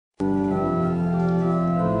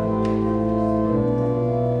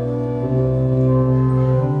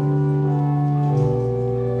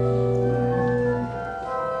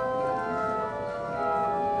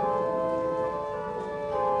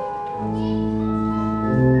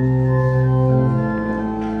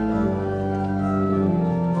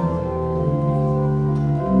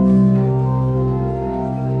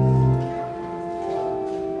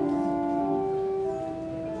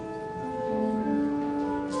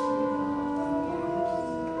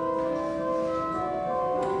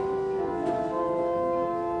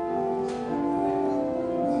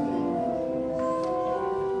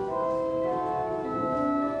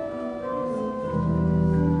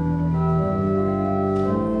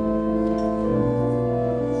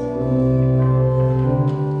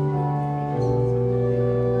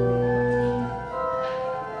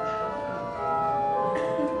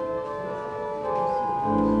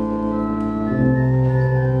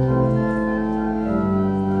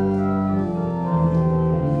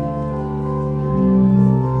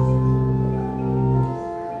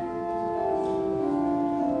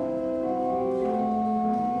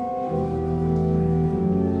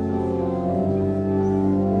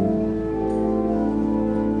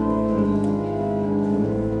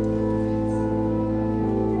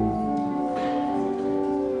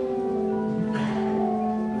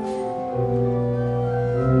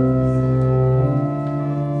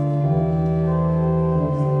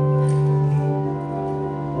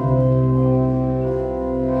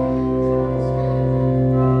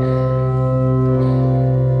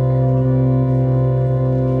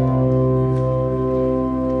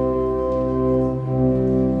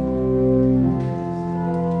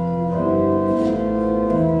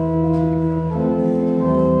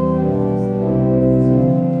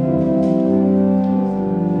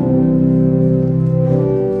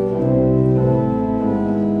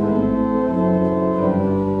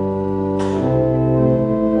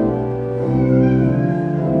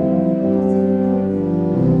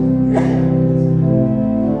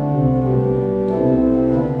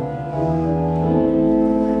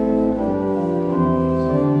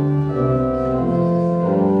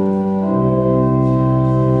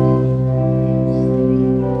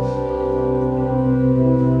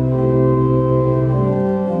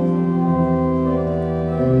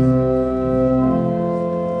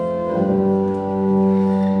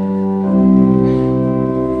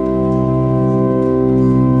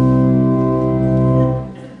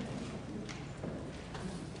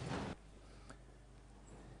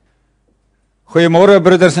Goeiemôre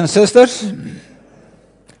broeders en susters.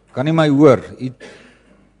 Kan jy my hoor?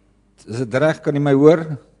 Is dit reg, kan jy my hoor?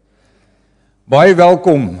 Baie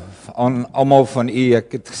welkom aan almal van u.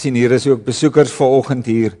 Ek het gesien hier is ook besoekers vanoggend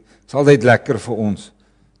hier. Dit is altyd lekker vir ons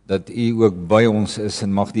dat u ook by ons is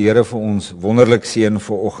en mag die Here vir ons wonderlik seën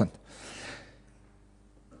vanoggend.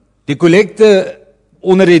 Die kollekte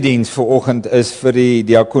onder die diens vanoggend is vir die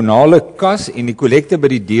diakonale kas en die kollekte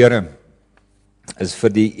by die deure is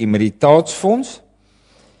vir die emeritaatsfonds.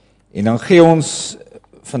 En dan gee ons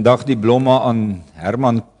vandag die blomme aan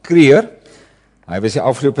Herman Kreer. Hy was die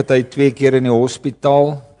afgelope tyd 2 keer in die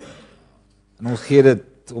hospitaal. En ons gee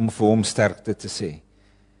dit om vir hom sterkte te sê.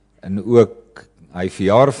 En ook, hy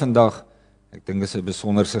verjaar vandag. Ek dink dit is 'n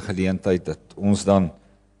besonderse geleentheid dat ons dan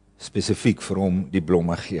spesifiek vir hom die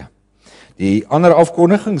blomme gee. Die ander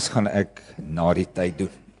afkondigings gaan ek na die tyd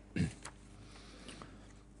doen.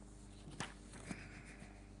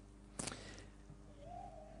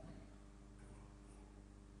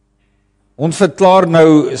 Ons verklaar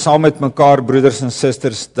nou saam met mekaar, broeders en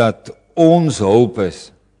susters, dat ons hulp is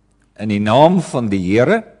in die naam van die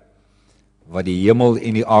Here, wat die hemel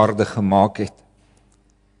en die aarde gemaak het.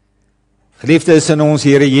 Geliefdes in ons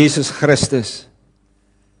Here Jesus Christus,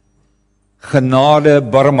 genade,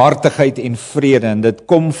 barmhartigheid en vrede, en dit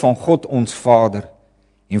kom van God ons Vader,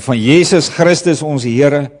 en van Jesus Christus ons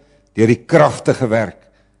Here, deur die kragtige werk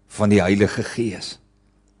van die Heilige Gees.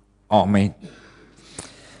 Amen.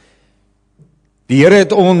 Die Here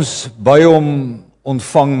het ons by hom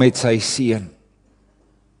ontvang met sy seën.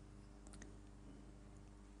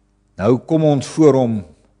 Nou kom ons voor hom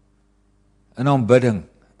in aanbidding.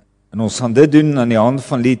 En ons gaan dit doen aan die hand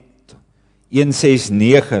van lied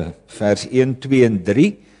 169, vers 1, 2 en 3.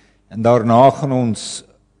 En daarna gaan ons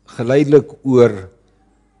geleidelik oor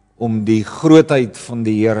om die grootheid van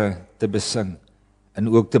die Here te besing.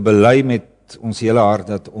 En ook te bely met ons hele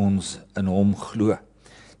hart dat ons in hom glo.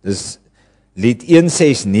 Dis lied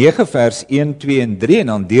 169 vers 1, 2 en 3 en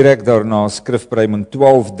dan direk daarna skrifpruiming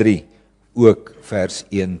 12:3 ook vers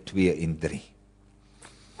 1, 2 en 3.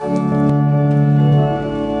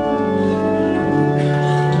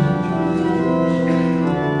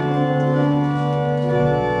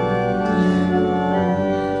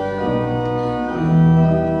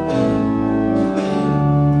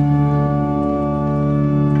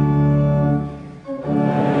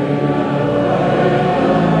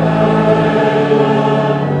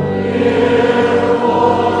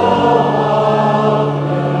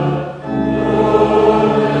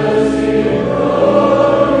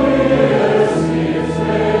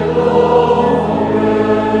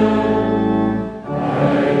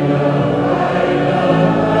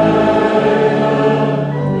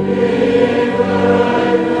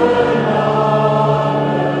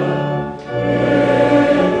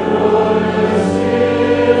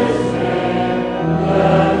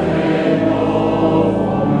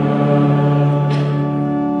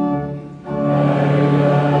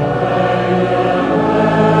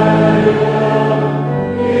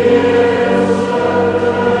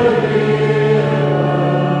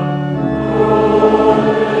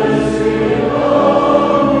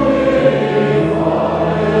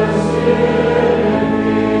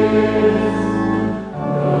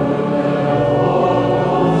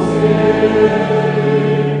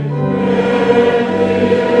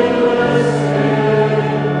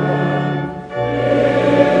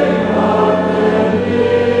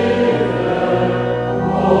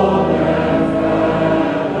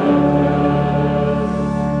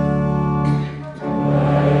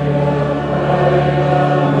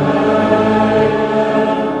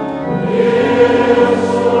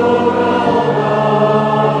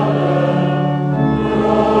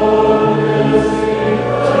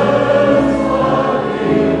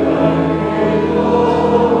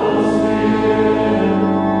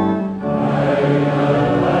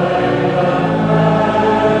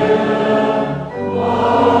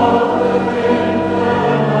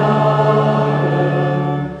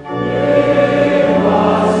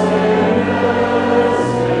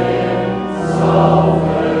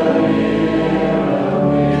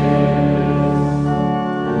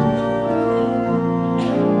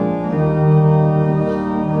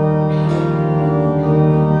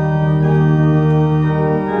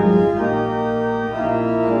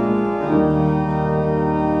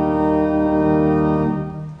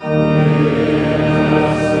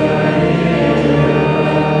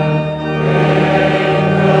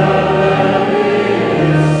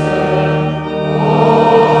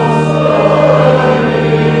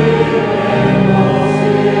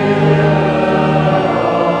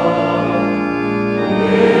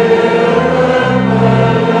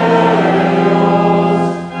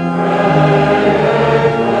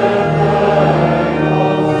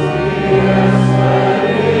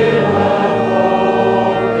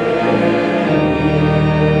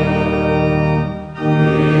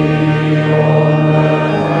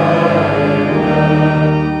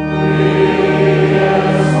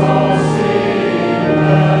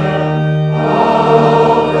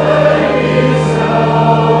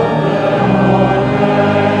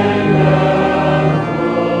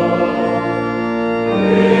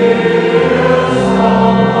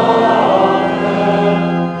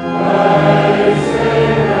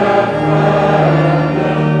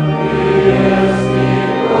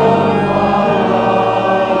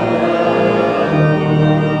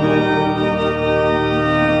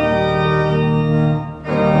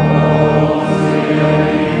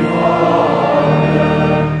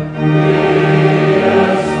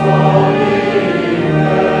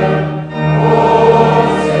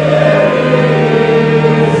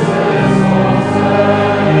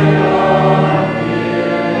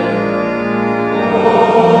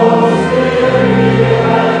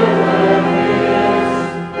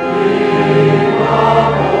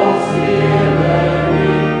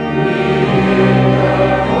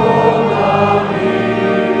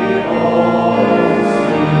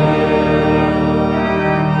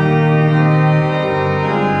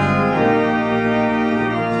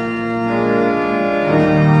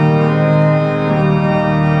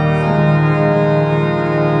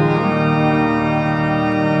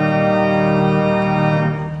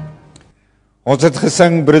 Ons het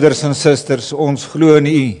gesing, broeders en susters, ons glo in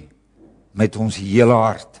U met ons hele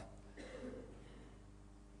hart.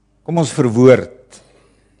 Kom ons verwoord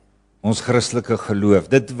ons Christelike geloof,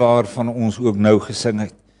 dit waarvan ons ook nou gesing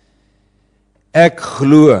het. Ek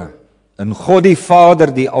glo in God die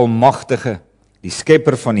Vader, die Almagtige, die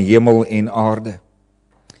Skepper van die hemel en aarde.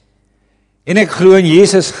 En ek glo in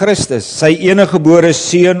Jesus Christus, sy enige gebore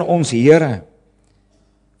Seun, ons Here,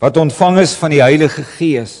 wat ontvang is van die Heilige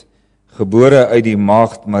Gees, gebore uit die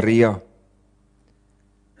maagd Maria,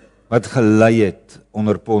 wat gelei het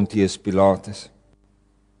onder Pontius Pilatus,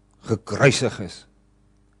 gekruisig is,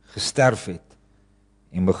 gesterf het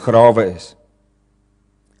en begrawe is.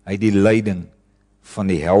 Hy het die lyding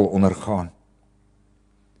van die hel ondergaan.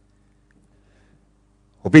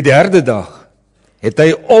 Op die 3de dag het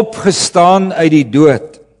hy opgestaan uit die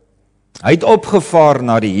dood. Hy het opgevaar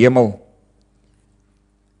na die hemel.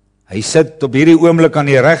 Hy sit op hierdie oomblik aan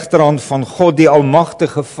die regterhand van God die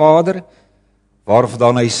Almagtige Vader,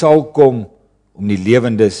 waarvandaan hy sal kom om die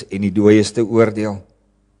lewendes en die dooies te oordeel.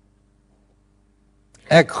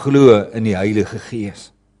 Ek glo in die Heilige Gees.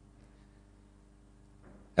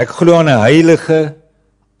 Ek glo aan 'n heilige,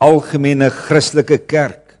 algemene Christelike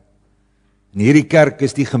kerk. En hierdie kerk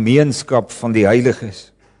is die gemeenskap van die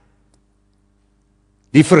heiliges.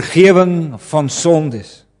 Die vergewing van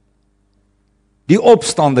sondes. Die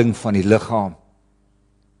opstanding van die liggaam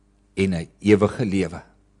en 'n ewige lewe.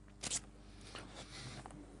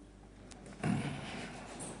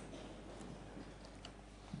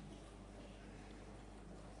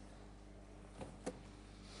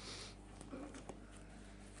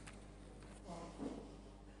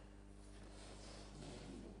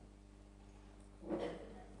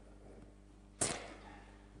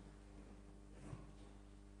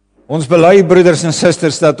 Ons bely, broeders en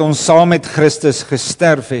susters, dat ons saam met Christus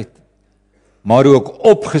gesterf het, maar ook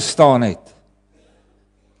opgestaan het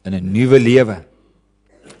in 'n nuwe lewe.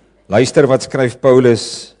 Luister wat skryf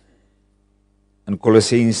Paulus in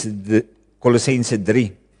Kolossense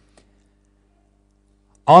 3.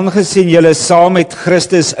 Aangesien julle saam met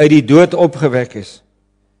Christus uit die dood opgewek is,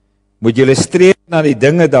 moet julle streef na die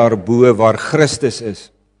dinge daarbo waar Christus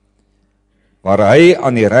is, waar hy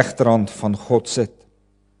aan die regterhand van God sit.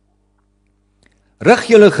 Rig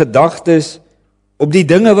julle gedagtes op die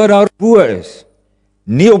dinge wat daarbo is,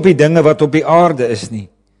 nie op die dinge wat op die aarde is nie.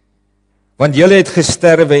 Want julle het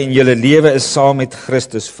gesterwe en julle lewe is saam met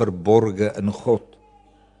Christus verborge in God.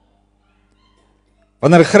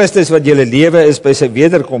 Wanneer Christus wat julle lewe is by sy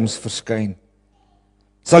wederkoms verskyn,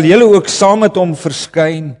 sal julle ook saam met hom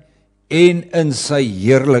verskyn en in sy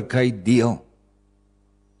heerlikheid deel.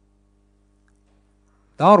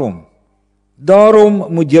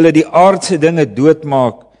 Daarom moet julle die aardse dinge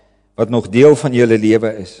doodmaak wat nog deel van julle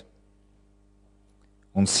lewe is.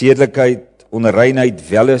 Onsedelikheid, onreinheid,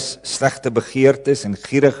 welis, slegte begeertes en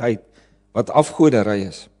gierigheid wat afgoderry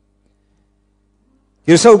is.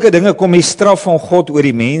 Deur sulke dinge kom die straf van God oor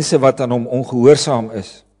die mense wat aan hom ongehoorsaam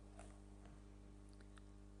is.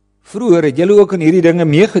 Vroeger het julle ook aan hierdie dinge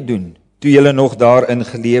meegedoen toe julle nog daarin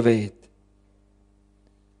gelewe het.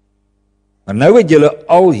 Maar nou het julle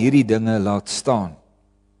al hierdie dinge laat staan.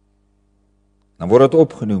 Dan word dit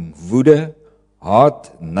opgenoem: woede,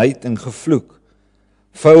 haat, nyd en gevloek.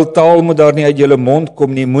 Vuil taal moet daar nie uit julle mond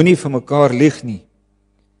kom nie, moenie vir mekaar lieg nie.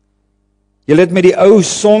 Julle het met die ou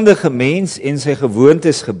sondige mens en sy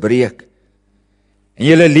gewoontes gebreek. En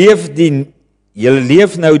julle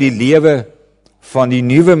leef nou die lewe van die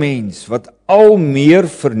nuwe mens, wat al meer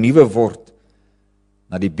vernuwe word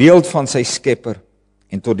na die beeld van sy Skepper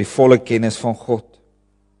en tot die volle kennis van God.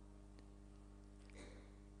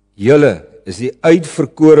 Julle is die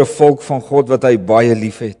uitverkore volk van God wat hy baie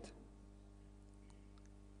lief het.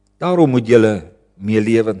 Daarom moet julle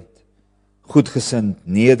meelewend, goedgesind,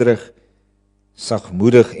 nederig,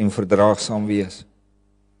 sagmoedig en verdraagsaam wees.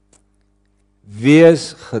 Wees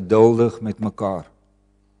geduldig met mekaar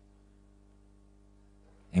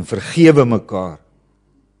en vergewe mekaar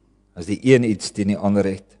as die een iets teen die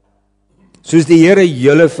ander het. Soos die Here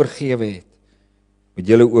julle vergewe het, moet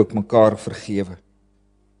julle ook mekaar vergewe.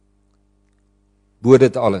 Bo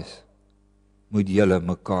dit alles moet julle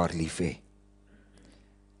mekaar lief hê.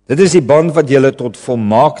 Dit is die band wat julle tot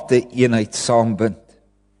volmaakte eenheid saambind.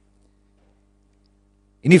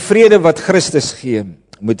 En die vrede wat Christus gee,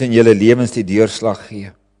 moet in julle lewens die deurslag gee.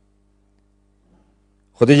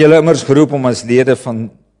 God het julle immers geroep om as lede van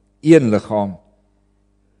een liggaam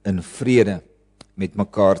in vrede met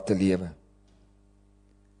mekaar te lewe.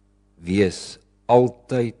 Wees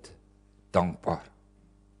altyd dankbaar.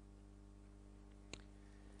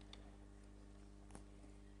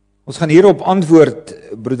 Ons gaan hierop antwoord,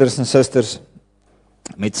 broeders en susters,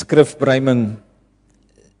 met skrifbruiming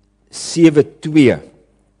 7:2.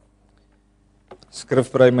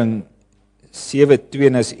 Skrifbruiming 7:2,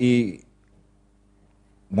 en as u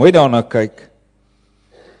mooi daarna kyk,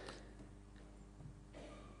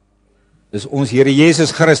 is ons Here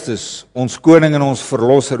Jesus Christus, ons koning en ons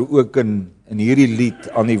verlosser, ook in hierdie lied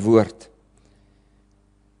aan die woord,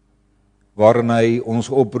 waarin hy ons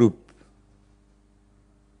oproep,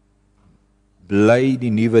 bly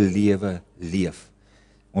die nuwe lewe leef.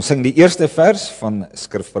 Ons sing die eerste vers van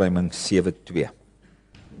skrifbruiming 7:2.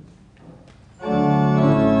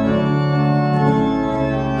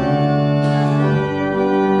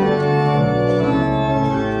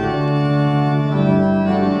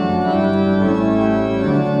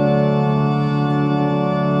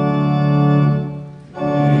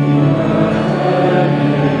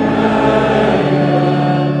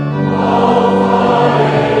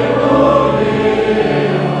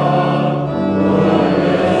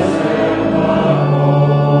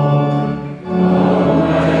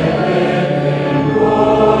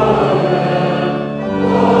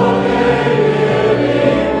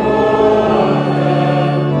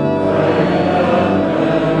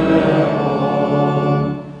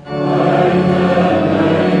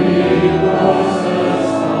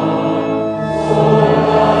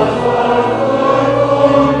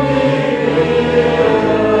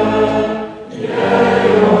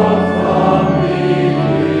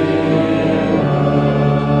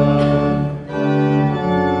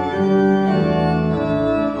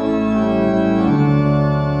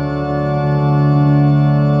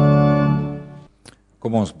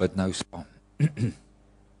 Kom ons bid nou saam.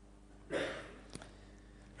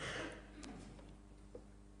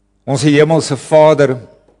 Ons hemelse Vader,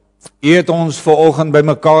 U het ons vanoggend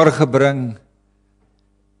bymekaar gebring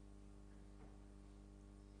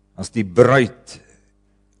as die bruid,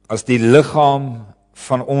 as die liggaam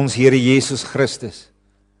van ons Here Jesus Christus.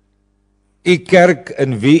 U kerk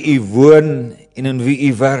in wie U woon en in wie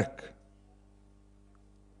U werk.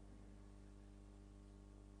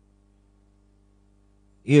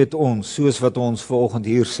 U het ons, soos wat ons vanoggend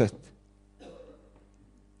hier sit,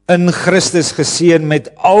 in Christus geseën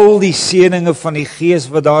met al die seëninge van die Gees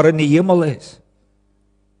wat daar in die hemel is.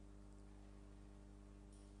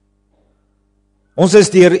 Ons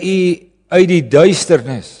is deur U uit die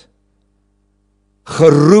duisternis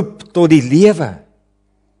geroep tot die lewe.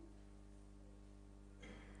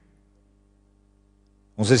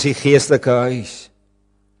 Ons is die geestelike huis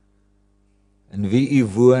in wie U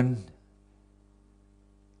woon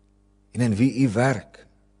en in wie U werk.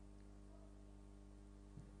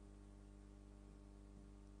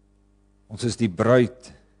 Ons is die bruid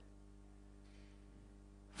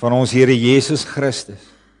van ons Here Jesus Christus.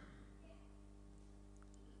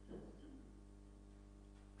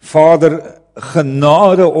 Vader,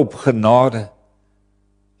 genade op genade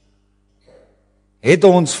het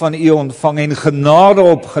ons van U ontvang, en genade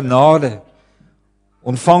op genade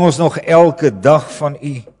ontvang ons nog elke dag van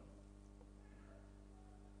U.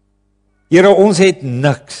 Here, ons het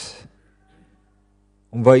niks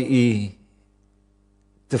om by U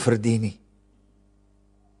te verdien nie.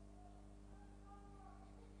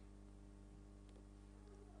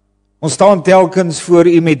 Ons staan telkens voor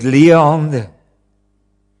U met leë hande.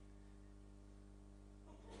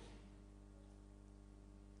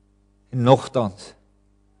 En nogtans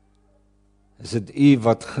is dit U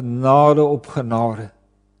wat genade op genade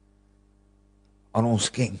aan ons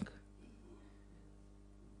skenk.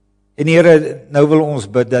 En Here, nou wil ons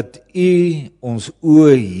bid dat U ons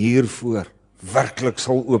oë hiervoor werklik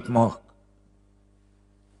sal oopmaak.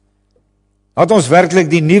 Laat ons werklik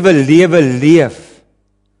die nuwe lewe leef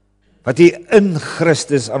wat U in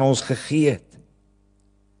Christus aan ons gegee het.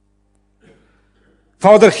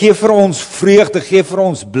 Vader, gee vir ons vreugde, gee vir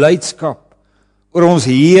ons blydskap oor ons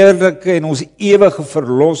heerlike en ons ewige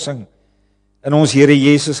verlossing in ons Here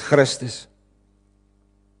Jesus Christus.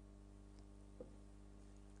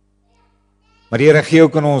 Maar Here, gee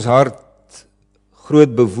ook in ons hart groot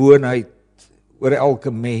bewoonheid oor elke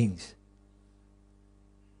mens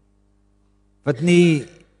wat nie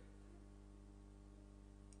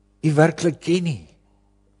U werklik ken nie.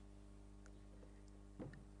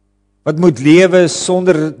 Wat moet lewe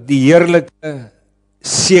sonder die heerlike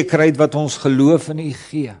sekerheid wat ons geloof in U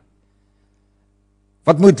gee.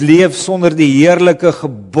 Wat moet leef sonder die heerlike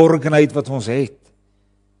geborgenheid wat ons het,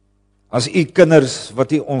 as U kinders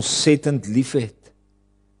wat U ontsettend lief het.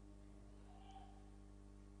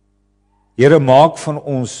 Here, maak van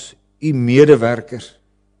ons U medewerkers,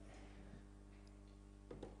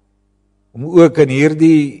 om ook in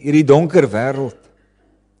hierdie donker wêreld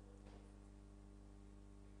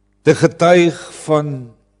te getuig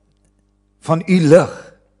van u lig,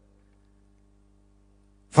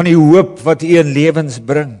 van die hoop wat u in lewens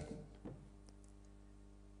bring.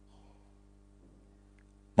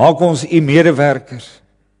 Maak ons u medewerkers,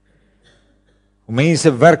 om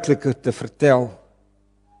mense werklik te vertel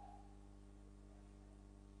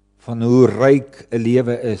van hoe ryk 'n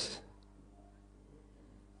lewe is,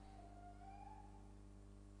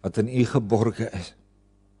 wat in u geborge is.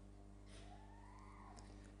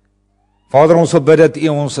 Vader, ons wil bid dat u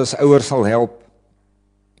ons as ouers sal help,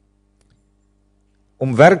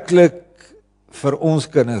 om werklik vir ons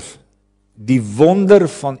kinders die wonder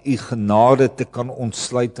van u genade te kan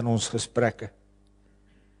ontsluit in ons gesprekke.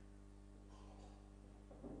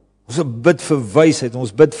 Ons bid vir wysheid,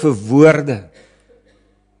 ons bid vir woorde,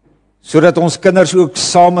 sodat ons kinders ook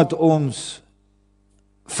saam met ons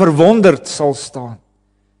verwonderd sal staan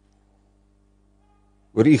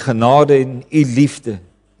oor u genade en u liefde,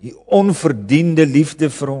 u onverdiende liefde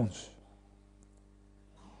vir ons.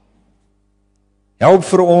 Help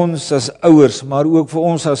vir ons as ouers, maar ook vir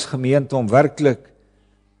ons as gemeente om werklik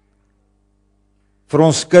vir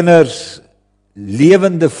ons kinders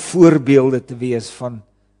lewende voorbeelde te wees van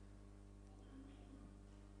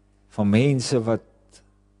mense wat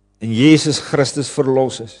in Jesus Christus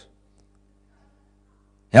verlos is.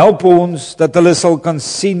 Help ons dat hulle sal kan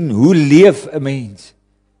sien hoe leef 'n mens,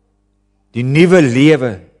 die nuwe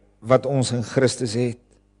lewe wat ons in Christus het.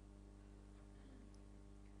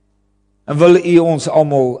 En wil u ons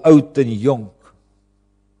almal oud en jonk,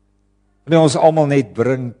 wil u ons almal net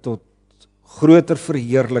bring tot groter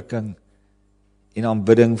verheerliking en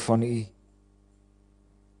aanbidding van u.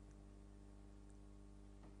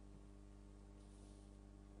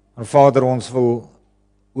 En Vader, ons wil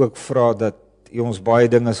ook vra dat u ons baie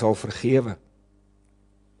dinge sal vergewe.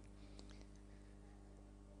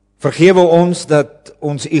 Vergewe ons dat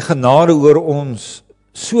ons u genade oor ons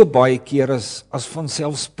so baie keer as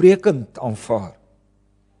vanselfsprekend aanvaar.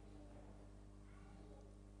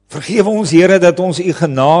 Vergewe ons, Here, dat ons u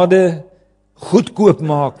genade goedkoop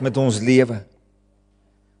maak met ons lewe.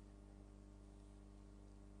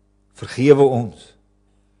 Vergewe ons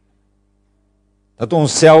dat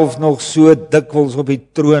ons self nog so dikwels op die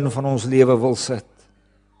troon van ons lewe wil sit.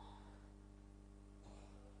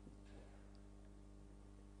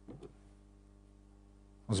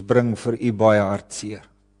 Ons bring vir u baie hartseer,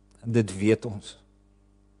 en dit weet ons.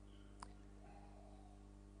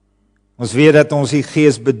 Ons weet dat ons die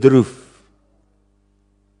gees bedroef.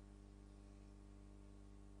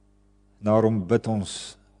 Daarom bid ons,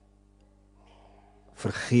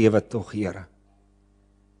 vergewe tog, Here.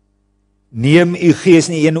 Neem u gees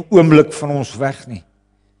nie een oomblik van ons weg nie,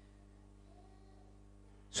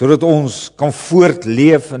 sodat ons kan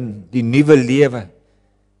voortleef in die nuwe lewe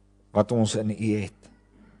wat ons in u het.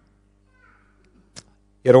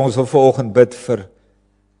 Here, ons wil vanoggend bid vir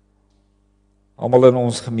almal in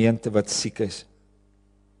ons gemeente wat siek is,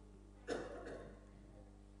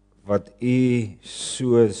 wat u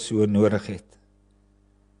so nodig het.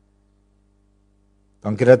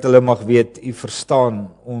 Dankie dat hulle mag weet, u verstaan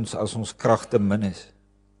ons as ons kragte min is.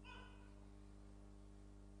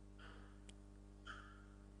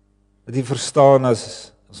 Dat u verstaan as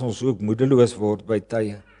ons ook moedeloos word by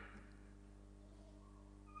tye.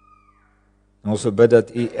 En ons wil bid dat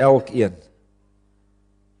u elkeen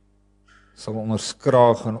sal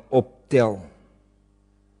onderskraag en optel.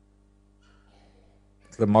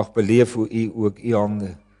 Dat hulle mag beleef hoe u ook u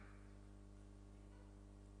hande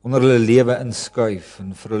onder hulle lewe inskuif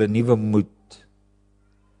en vir hulle nuwe moed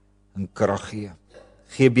en krag gee.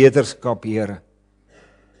 Gee beterskap, Here,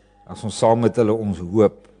 as ons saam met hulle ons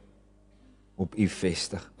hoop op u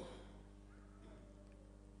vestig.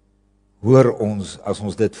 Hoor ons as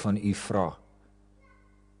ons dit van u vra.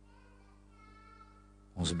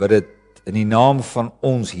 Ons bid dit in die naam van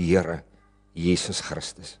ons Here, Jesus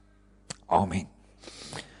Christus. Amen.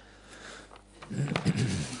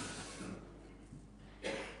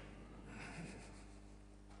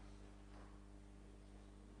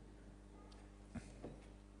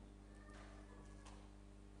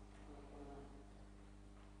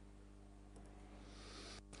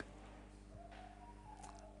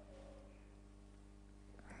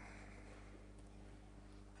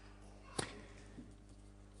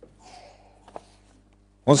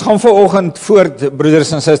 Ons gaan vanoggend voort,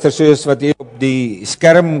 broeders en susters, soos wat jy op die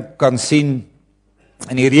skerm kan sien,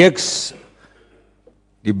 in die reeks,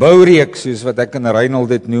 die Bou-reeks, soos wat ek en Reinder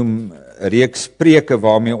dit noem, reeks preke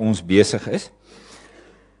waarmee ons besig is.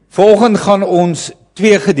 Vanoggend gaan ons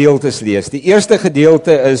 2 gedeeltes lees. Die eerste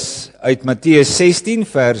gedeelte is uit Matteus 16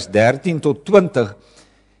 vers 13 tot 20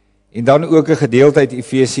 En dan ook 'n gedeelte uit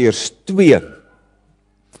Efesiërs 2.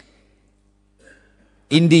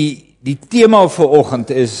 En die tema vir oggend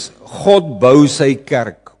is God bou sy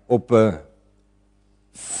kerk op 'n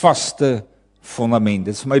vaste fondament.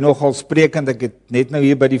 Dit is vir my nogal sprekend, ek het net nou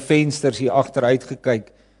hier by die vensters hier agteruit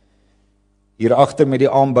gekyk. Hier agter met die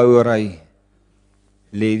aanbouery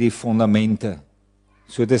lê die fondamente.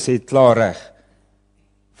 So dit is klaar reg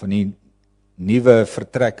van die nuwe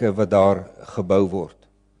vertrekke wat daar gebou word.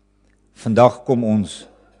 Vandag kom ons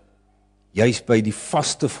juis by die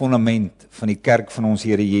vaste fondament van die kerk van ons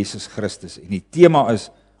Here Jesus Christus. En die tema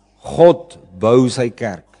is God bou sy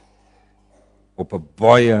kerk op 'n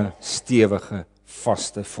baie stewige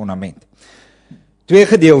vaste fondament. Twee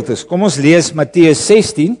gedeeltes. Kom ons lees Matteus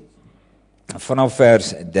 16 vanaf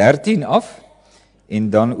vers 13 af en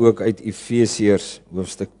dan ook uit Efesiërs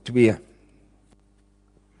hoofstuk 2.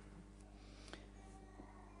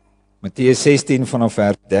 Matteus 16 vanaf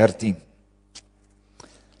vers 13.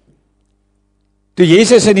 Toe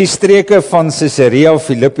Jesus in die streke van Caesarea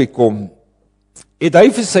Philippi kom, het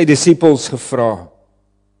hy vir sy disippels gevra: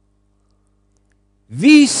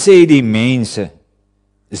 Wie sê die mense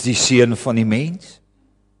is die seun van die mens?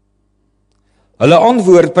 Hulle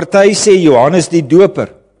antwoord, party sê Johannes die Doper,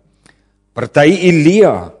 party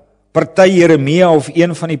Elia, party Jeremia of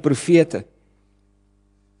een van die profete.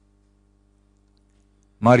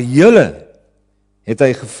 Maar julle, het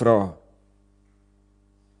hy gevra,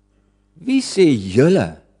 wie sê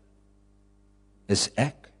julle is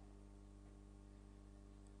ek?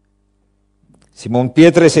 Simon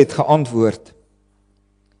Petrus het geantwoord,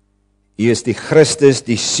 U is die Christus,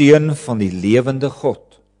 die Seun van die lewende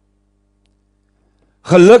God.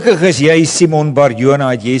 Gelukkig is jy, Simon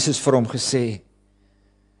Bar-Jona, het Jesus vir hom gesê,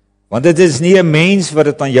 want dit is nie 'n mens wat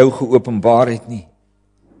dit aan jou geopenbaar het nie,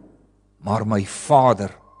 maar my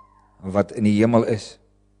Vader wat in die hemel is.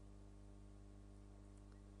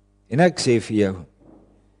 En ek sê vir jou,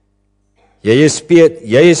 jy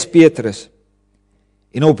is Petrus,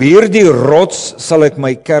 en op hierdie rots sal ek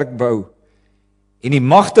my kerk bou, en die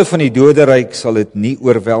magte van die doderyk sal dit nie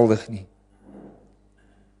oorweldig nie.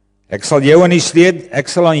 Ek sal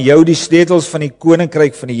aan jou die sleutels van die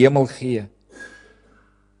koninkryk van die hemel gee.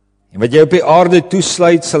 En wat jy op die aarde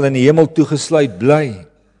toesluit, sal in die hemel toegesluit bly.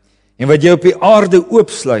 En wat jy op die aarde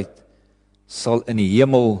oopsluit, sal in die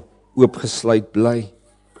hemel oopgesluit bly.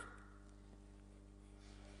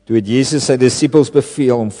 Toe het Jesus sy disippels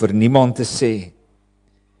beveel om vir niemand te sê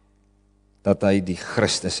dat hy die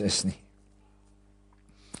Christus is nie.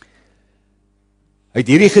 Uit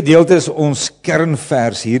hierdie gedeelte is ons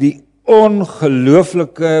kernvers, hierdie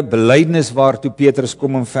ongelooflike belydenis waartoe Petrus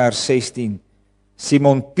kom in vers 16.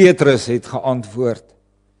 Simon Petrus het geantwoord,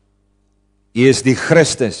 U is die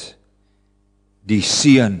Christus, die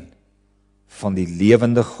Seun van die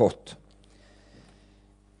lewende God.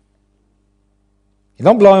 En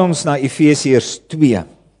dan blaai ons na Efesiërs 2.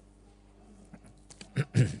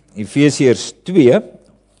 Efesiërs 2,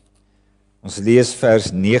 ons lees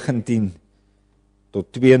vers 19 tot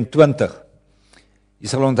 22. Jy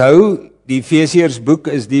sal onthou, die Efesiërs boek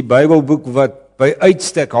is die Bybelboek wat by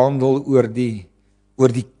uitstek handel oor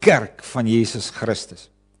die kerk van Jesus Christus.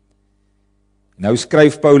 Nou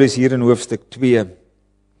skryf Paulus hier in hoofstuk 2,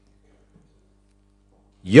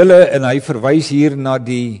 julle, en hy verwys hier na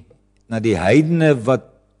die heidene wat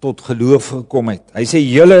tot geloof gekom het. Hy sê,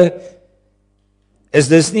 julle is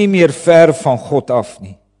dus nie meer ver van God af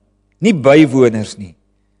nie, nie bywoners nie,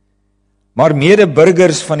 maar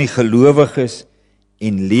medeburgers van die gelowiges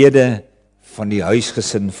en lede van die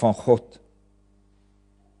huisgesin van God.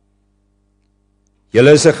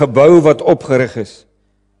 Julle is 'n gebou wat opgerig is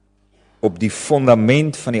op die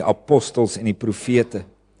fondament van die apostels en die profete,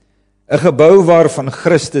 'n gebou waarvan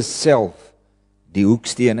Christus self die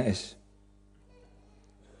hoeksteen is.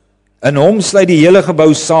 In hom sluit die hele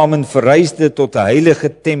gebou saam en verrys dit tot 'n heilige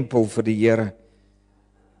tempel vir die Here,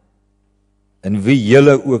 in wie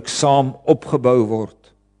julle ook saam opgebou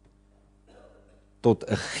word tot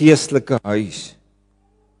 'n geestelike huis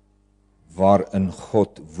waarin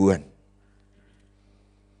God woon.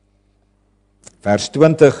 Vers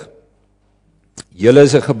 20, julle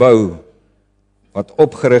is 'n gebou wat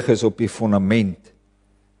opgerig is op die fondament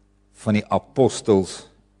van die apostels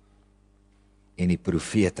en die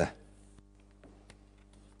profete.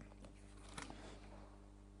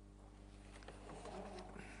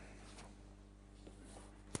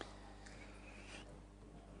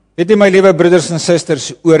 Weet jy, my liewe broeders en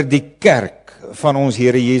susters, oor die kerk van ons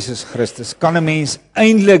Here Jesus Christus, kan 'n mens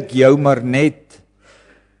eintlik jou maar net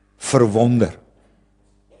verwonder.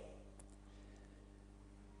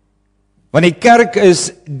 Want die kerk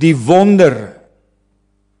is die wonder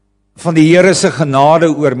van die Here se genade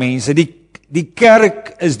oor mense. Die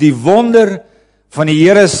kerk is die wonder van die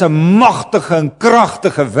Here se magtige en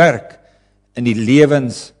kragtige werk in die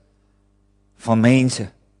lewens van mense.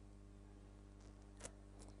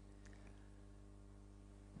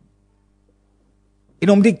 En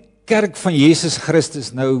om die kerk van Jesus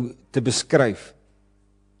Christus nou te beskryf,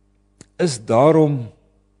 is daarom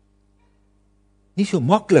nie so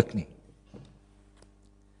maklik nie.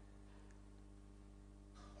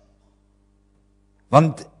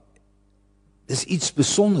 Want dis iets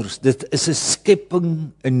besonders, dit is 'n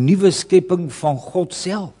skepping, 'n nuwe skepping van God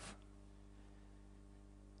self.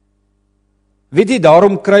 Weet jy,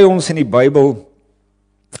 daarom kry ons in die Bybel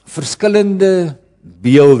verskillende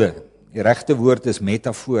beelde. Die regte woord is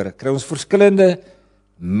metafore. Kry ons verskillende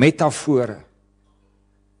metafore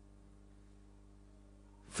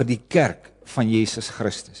vir die kerk van Jesus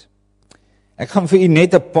Christus. Ek gaan vir u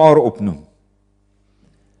net 'n paar opnoem.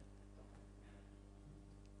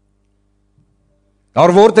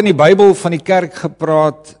 Daar word in die Bybel van die kerk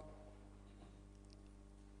gepraat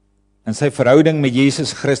in sy verhouding met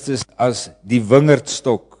Jesus Christus as die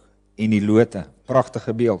wingerdstok en die lote.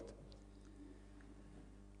 Pragtige beeld.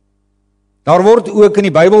 Daar word ook in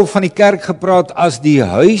die Bybel van die kerk gepraat as die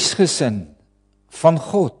huisgesin van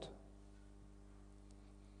God.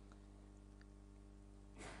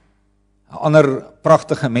 'n Ander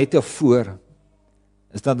pragtige metafoor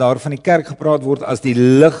is dat daar van die kerk gepraat word as die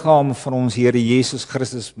liggaam van ons Here Jesus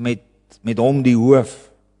Christus met hom die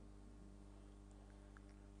hoof.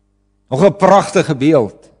 Nog 'n pragtige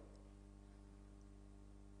beeld.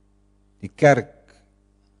 Die kerk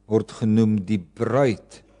word genoem die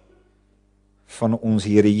bruid van ons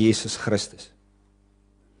Here Jesus Christus.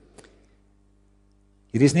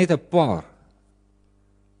 Hier is net 'n paar.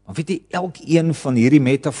 Maar weet jy, elkeen van hierdie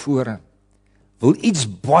metafore wil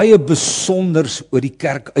iets baie besonders oor die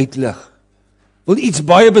kerk uitlig. Wil iets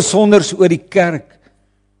baie besonders oor die kerk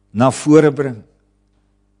na vore bring.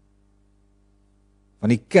 Want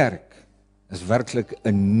die kerk is werklik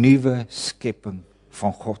 'n nuwe skepping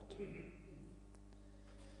van God.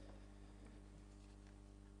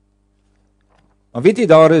 Maar weet jy,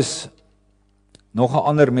 daar is nog 'n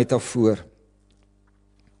ander metafoor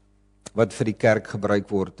wat vir die kerk gebruik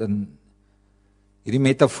word. En hierdie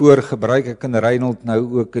metafoor gebruik ek en Reinder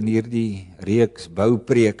nou ook in hierdie reeks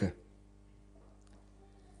Bou-reeks.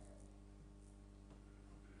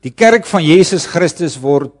 Die kerk van Jesus Christus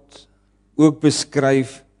word ook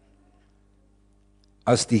beskryf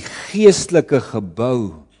as die geestelike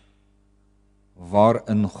gebou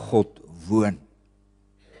waarin God woon.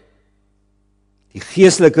 Die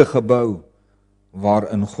geestelike gebou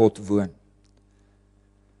waarin God woon.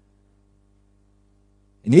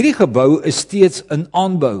 En hierdie gebou is steeds in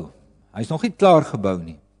aanbou. Hy is nog nie klaar gebou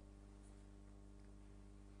nie.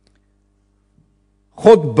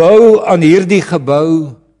 God bou aan hierdie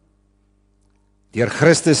gebou deur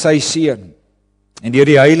Christus sy seun en deur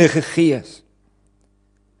die Heilige Gees.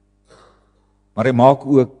 Maar hy maak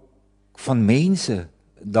ook van mense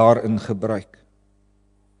daarin gebruik.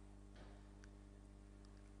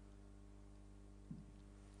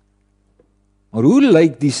 Maar hoe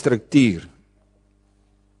lyk die struktuur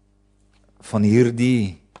van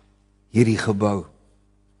hierdie gebou?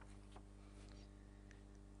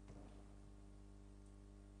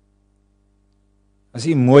 As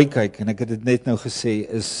jy mooi kyk, en ek het dit net nou gesê,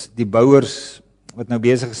 is die bouers wat nou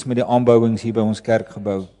besig is met die aanbouings hier by ons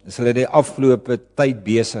kerkgebou, is hulle die afgelope tyd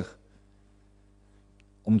besig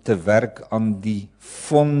om te werk aan die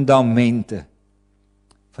fondamente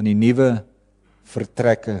van die nuwe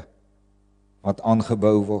vertrekke wat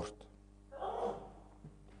aangebou word.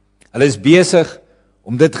 Hulle is besig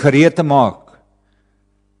om dit gereed te maak.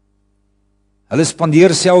 Hulle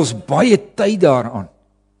spandeer selfs baie tyd daaraan.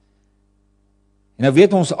 En nou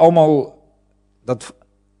weet ons almal dat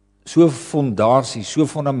so fondasie, so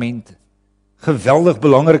fondamente geweldig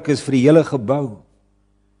belangrik is vir die hele gebou.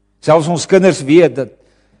 Selfs ons kinders weet dat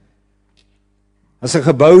as 'n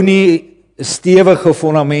gebou nie 'n stewige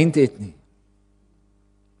fondament het nie,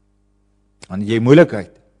 dan jy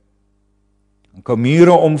moeilikheid. Dan kan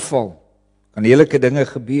mure omval, kan lelike dinge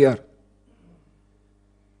gebeur.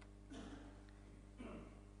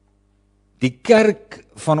 Die kerk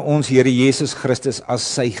van ons Here Jesus Christus as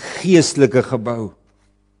sy geestelike gebou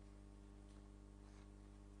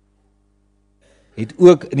het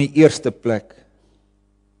ook in die eerste plek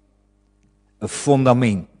 'n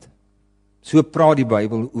fondament. So praat die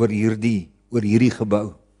Bybel oor hierdie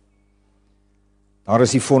gebou. Daar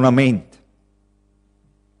is die fondament.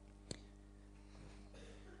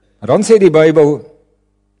 En dan sê die Bybel,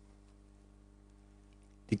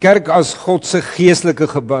 die kerk as God se geestelike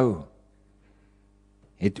gebou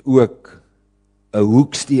het ook 'n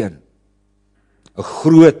hoeksteen. 'n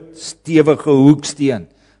Groot, stewige hoeksteen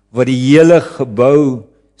wat die hele gebou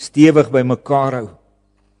stewig bymekaar hou.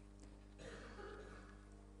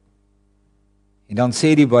 En dan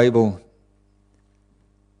sê die Bybel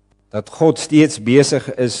dat God steeds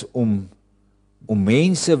besig is om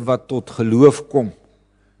mense wat tot geloof kom,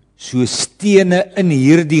 so stene in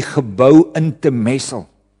hierdie gebou in te messel.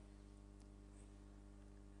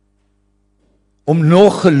 Om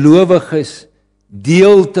nog gelowiges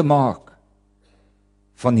deel te maak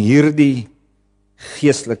van hierdie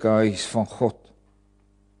geestelike huis van God.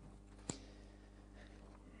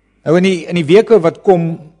 Nou in die weke wat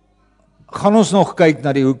kom, gaan ons nog kyk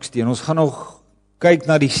na die hoeksteen, ons gaan nog kyk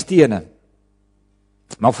na die stene.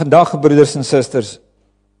 Maar vandag, broeders en susters,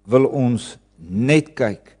 wil ons net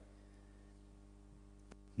kyk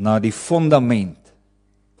na die fondament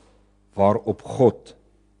waarop God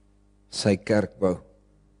sy kerk bou.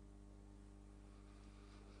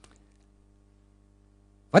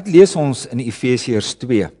 Wat lees ons in Efesiërs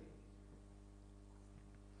 2?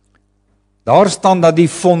 Daar staan dat die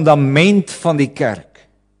fondament van die kerk,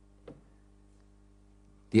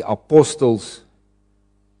 die apostels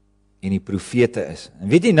en die profete is. En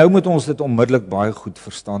weet jy, nou moet ons dit onmiddellik baie goed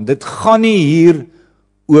verstaan. Dit gaan nie hier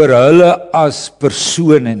oor hulle as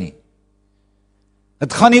persone nie.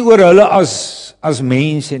 Dit gaan nie oor hulle as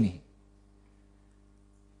mense nie.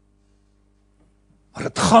 Maar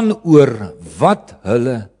dit gaan oor wat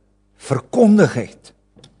hulle verkondig het.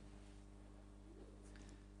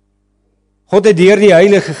 God het deur die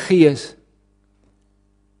Heilige Gees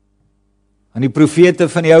aan die profete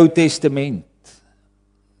van die Ou Testament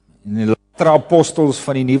en die latere apostels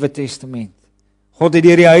van die Nuwe Testament. God het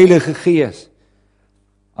deur die Heilige Gees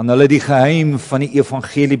aan hulle die geheim van die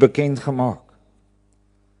evangelie bekend gemaak.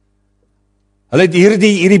 Hulle het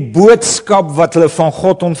hierdie boodskap wat hulle van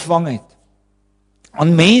God ontvang het,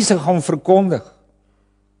 aan mense gaan verkondig.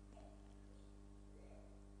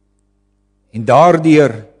 En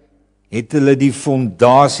daardeur het hulle die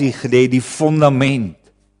fondasie gelê, die fondament,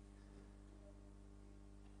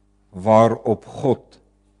 waarop God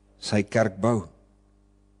sy kerk bou.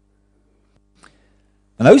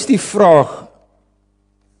 En nou is die vraag,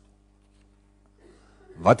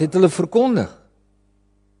 wat het hulle verkondig?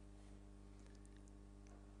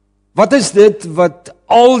 Wat is dit wat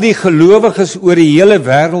al die gelowiges oor die hele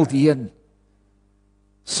wêreld heen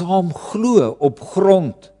saam glo op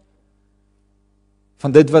grond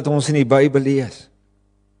van dit wat ons in die Bybel lees?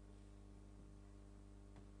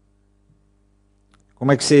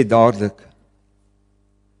 Kom ek sê dadelik,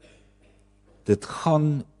 dit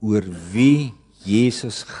gaan oor wie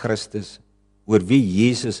Jesus Christus, oor wie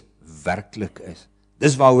Jesus werklik is.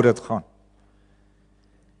 Dis waaroor dit gaan.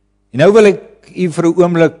 En nou wil ek u vir 'n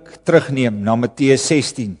oomblik terugneem na Matteus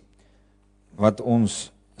 16, wat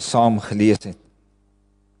ons saam gelees het.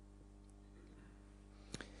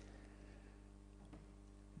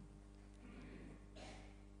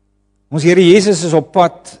 Ons Here Jesus is op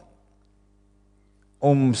pad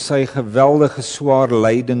om sy geweldige swaar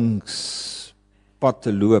lydingspad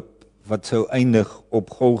te loop, wat sou eindig op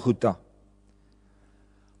Golgotha.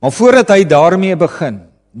 Maar voordat hy daarmee begin,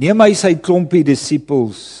 neem hy sy klompie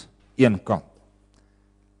disippels een kant.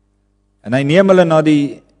 En hy neem hulle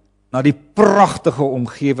na die pragtige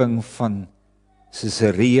omgewing van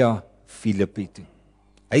Caesarea Philippi toe.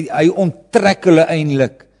 Hy onttrek hulle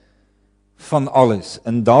eintlik van alles.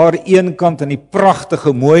 En daar een kant in die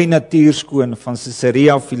pragtige, mooi natuurskoon van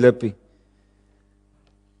Caesarea Philippi,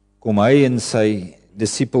 kom hy en sy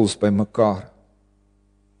disippels bymekaar.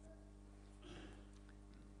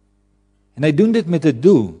 En hy doen dit met 'n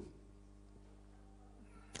doel.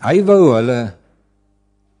 Hy wou hulle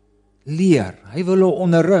leer, hy wou hulle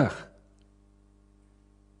onderrig.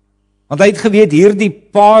 Want hy het geweet, hierdie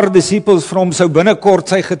paar disippels van hom sou binnekort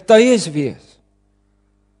sy getuies wees.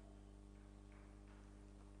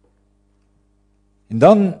 En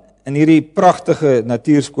dan in hierdie pragtige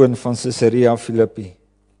natuurskoon van Caesarea Philippi,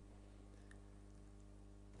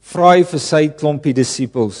 vra hy vir sy klompie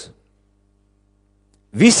disippels,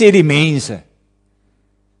 wie sê die mense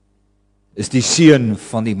is die seun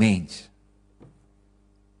van die mens?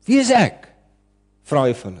 Wie is ek? Vra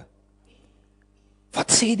hy vir hulle.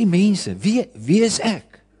 Wat sê die mense? Wie is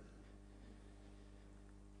ek?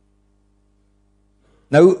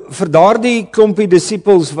 Nou, vir daardie klompie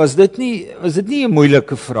disippels was dit nie 'n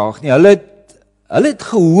moeilike vraag nie. Hulle het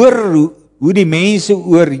gehoor hoe die mense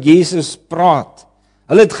oor Jesus praat.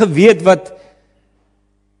 Hulle het geweet wat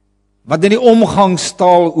in die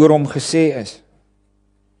omgangstaal oor hom gesê is.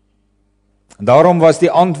 En daarom was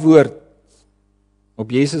die antwoord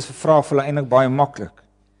op Jesus se vraag vir hulle eintlik baie maklik.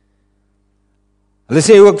 Hulle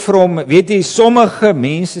sê ook vir hom, weet jy, sommige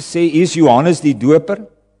mense sê, hy is Johannes die Doper.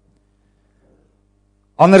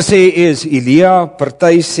 Ander sê, hy is Elia,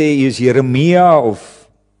 party sê, hy is Jeremia, of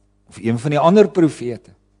een van die ander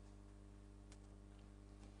profete.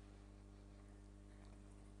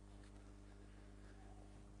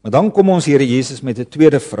 Maar dan kom ons Here Jesus met 'n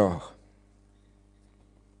tweede vraag.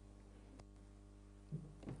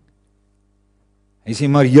 Hy sê,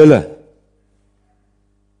 maar julle,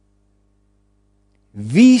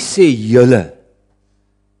 wie sê julle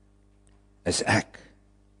is ek?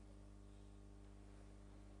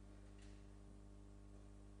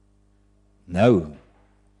 Nou,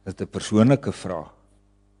 dit is 'n persoonlike vraag.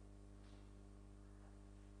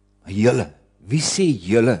 Maar julle, wie sê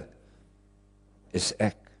julle is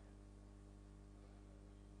ek?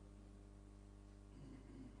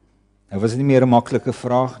 Nou was dit nie meer 'n maklike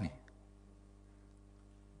vraag nie.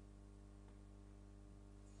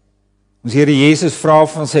 Ons Here Jesus vra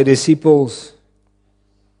van sy disippels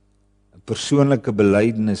 'n persoonlike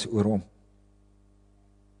belydenis oor hom.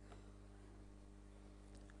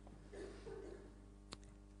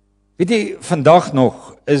 Weet jy, vandag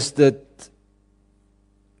nog is dit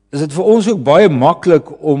vir ons ook baie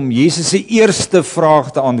maklik om Jesus se eerste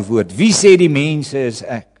vraag te antwoord. Wie sê die mense is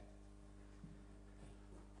ek?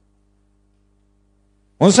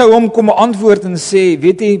 Ons sou hom kom antwoord en sê,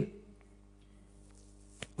 weet jy,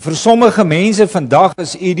 vir sommige mense vandag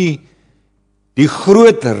is u die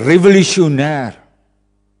groot revolusionêr.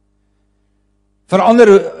 Vir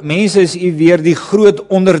ander mense is u weer die groot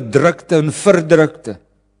onderdrukte en verdrukte.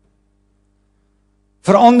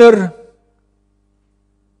 Vir ander,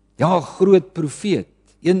 ja, groot profeet,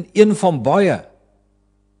 een van baie.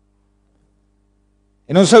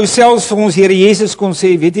 En ons sou selfs vir ons Here Jesus kon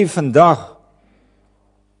sê, weet jy, vandag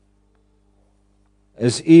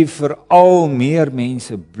is u vir al meer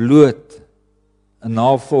mense bloot 'n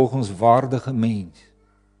navolgingswaardige mens.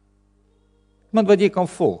 Iemand wat jy kan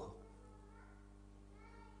volg.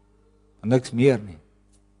 En niks meer nie.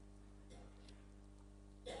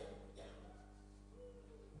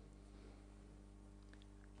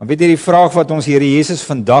 Maar weet jy die vraag wat ons Here Jesus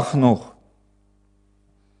vandag nog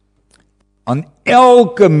aan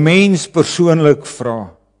elke mens persoonlik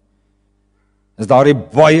vra, is daar 'n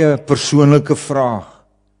baie persoonlike vraag.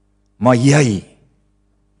 Maar jy,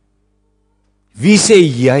 wie sê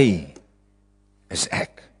jy is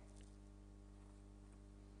ek?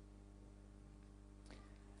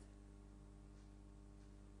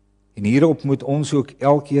 En hierop moet ons ook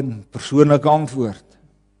elkeen persoonlik antwoord.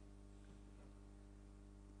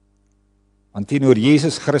 Want teenoor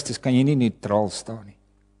Jesus Christus kan jy nie neutraal staan nie.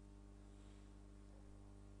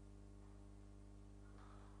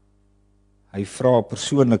 Hy vra 'n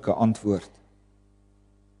persoonlike antwoord.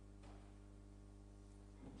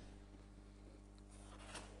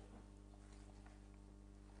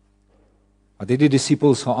 Wat het die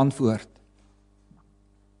disippels geantwoord?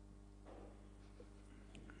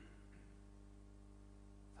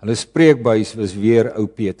 Hulle spreekbuis was weer ou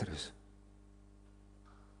Petrus.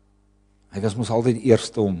 Hy was mos altyd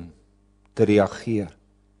eerste om te reageer.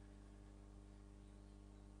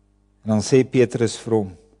 En dan sê Petrus vir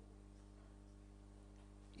hom,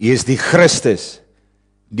 U is die Christus,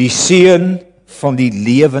 die Seun van die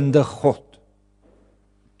lewende God.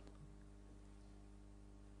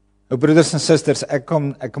 Nou broeders en susters, ek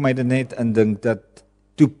kan my dit net indink dat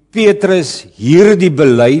toe Petrus hierdie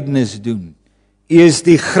belydenis doen, U is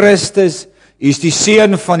die Christus, U is die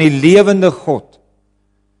Seun van die lewende God.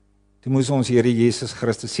 Toe moes ons Here Jesus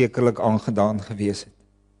Christus sekerlik aangedaan gewees het.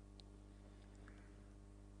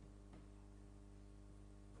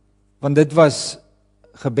 Want dit was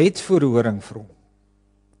gebedsverhoring vir hom.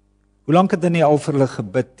 Hoe lank het hy nie al vir hulle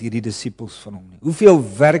gebid, hierdie disippels van hom nie? Hoeveel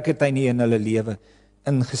werk het hy nie in hulle lewe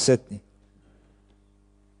ingesit nie?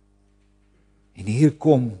 En hier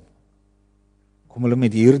kom hulle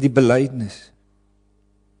met hierdie belydenis.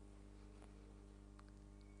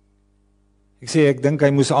 Ek dink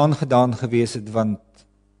hy moes aangedaan gewees het, want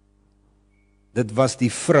dit was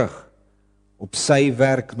die vrug op sy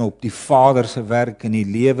werk en op die Vader se werk in die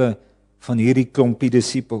lewe van hierdie klompie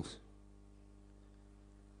disippels.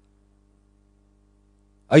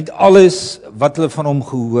 Uit alles wat hulle van hom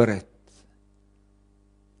gehoor het,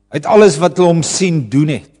 uit alles wat hulle hom sien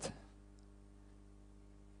doen het,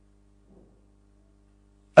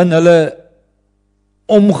 in hulle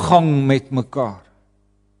omgang met mekaar,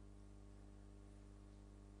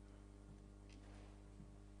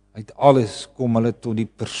 uit alles kom hulle tot die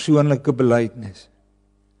persoonlike belydenis.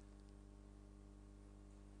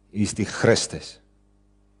 U is die Christus,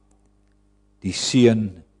 die Seun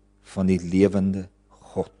van die lewende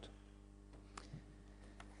God.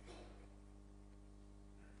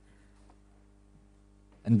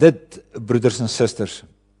 En dit, broeders en susters,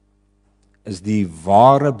 is die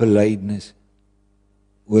ware belydenis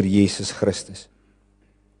oor Jesus Christus.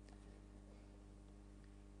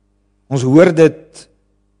 Ons hoor dit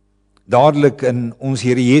dadelik in ons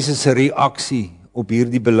Here Jesus se reaksie op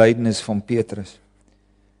hierdie belydenis van Petrus.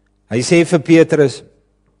 Hy sê vir Petrus,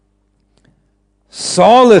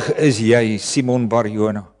 salig is jy, Simon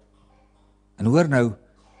Bar-Jona. En hoor nou,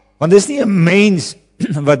 want dis nie 'n mens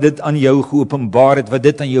wat dit aan jou geopenbaar het, wat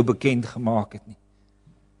dit aan jou bekend gemaak het nie.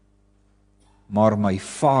 Maar my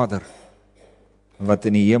Vader, wat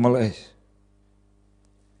in die hemel is.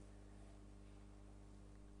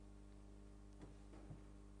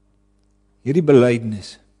 Hierdie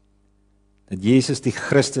belydenis, dat Jesus die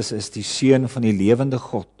Christus is, die Seun van die lewende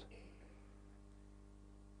God,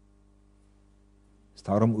 is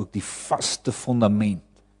daarom ook die vaste fondament,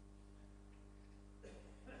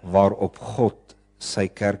 waarop God sy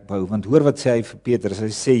kerk bou. Want hoor wat sê hy vir Petrus, hy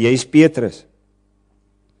sê, jy is Petrus,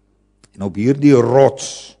 en op hierdie rots,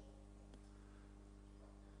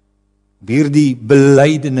 op hierdie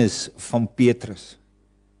belydenis van Petrus,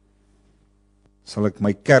 sal ek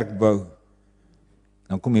my kerk bou.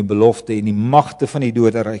 Dan kom die belofte en die magte van die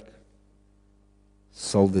doderyk,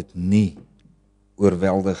 sal dit nie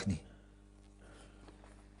oorweldig nie.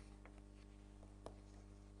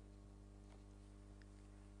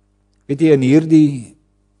 Weet jy, in hierdie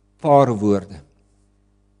paar woorde,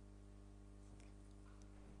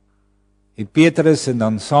 het Petrus en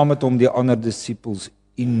dan saam met hom die ander disippels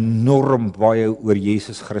enorm baie oor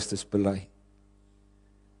Jesus Christus bely.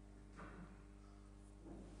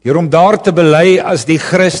 Deur om daar te bely as die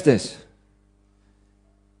Christus,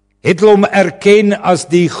 het hulle hom erken as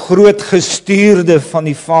die groot gestuurde van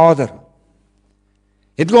die Vader.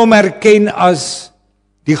 Het hulle hom erken as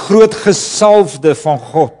die groot gesalfde van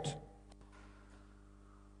God.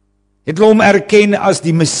 Het hulle hom erken as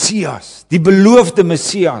die Messias, die beloofde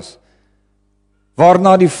Messias,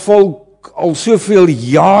 waarna die volk al soveel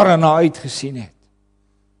jare na uitgesien het.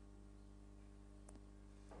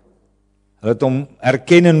 Hulle het hom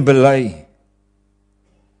erken en bely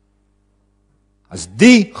as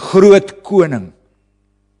die groot koning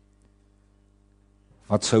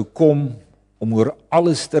wat sou kom om oor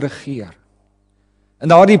alles te regeer.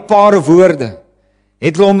 In daardie paar woorde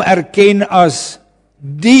het hulle hom erken as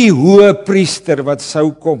die hoëpriester wat sou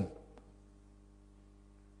kom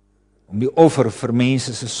om die offer vir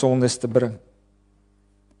mense se sondes te bring.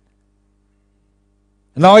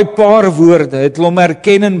 In daai paar woorde het hulle hom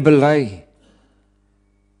erken en bely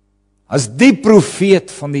as die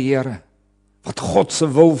profeet van die Here, wat God se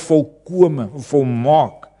wil volkome,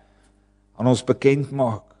 volmaak, aan ons bekend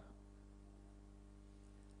maak.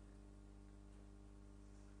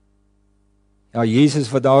 Ja,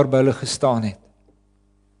 Jesus wat daar by hulle gestaan het,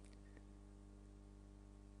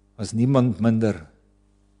 was niemand minder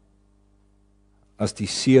as die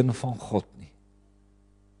Seun van God nie.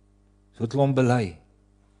 So het hulle hom bely.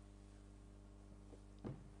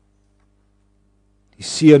 Die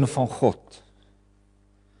Seun van God,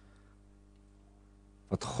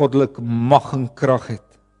 wat goddelike mag en krag het,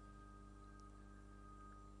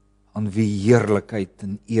 aan wie heerlikheid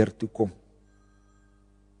en eer toekom.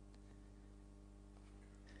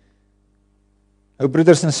 Nou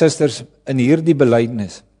broeders en susters, in hierdie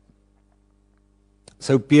belydenis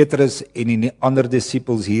sou Petrus en die ander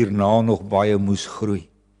disippels hierna nog baie moes groei.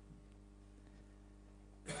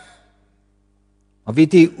 Maar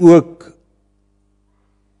weet jy ook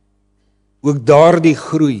daardie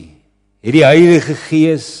groei, het die Heilige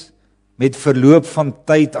Gees met verloop van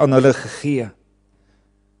tyd aan hulle gegee.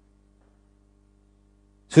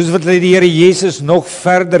 Soos wat hulle die Here Jesus nog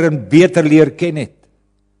verder en beter leer ken het,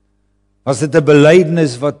 was dit 'n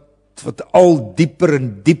belydenis wat al dieper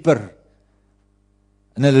en dieper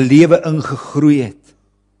in hulle lewe ingegroei het.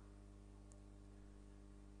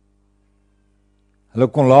 Hulle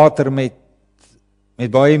kon later met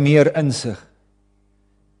baie meer insig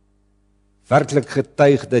werklik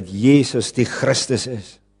getuig dat Jesus die Christus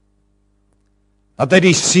is. Dat hy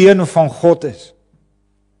die Seun van God is.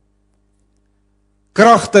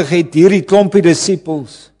 Kragtig het hierdie klompie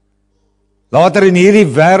disippels later in hierdie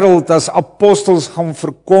wêreld as apostels gaan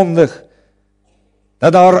verkondig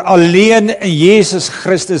dat daar alleen in Jesus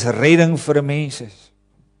Christus redding vir 'n mens is.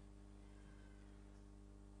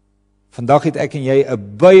 Vandag het ek en jy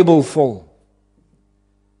 'n Bybel vol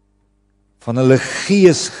van hulle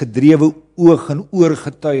geesgedrewe oog en oor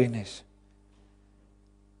getuienis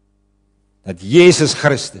dat Jesus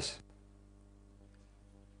Christus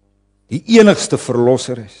die enigste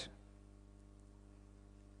verlosser is.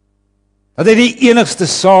 Dat hy die enigste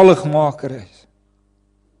saligmaker is.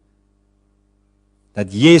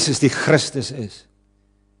 dat Jesus die Christus is,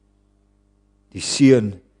 die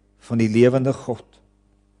Seun van die lewende God.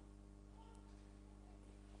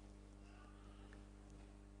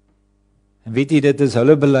 En weet jy, dit is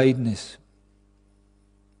hulle belydenis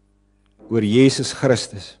oor Jesus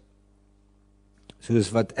Christus,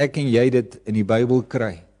 soos wat ek en jy dit in die Bybel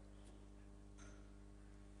kry,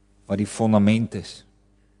 wat die fondament is,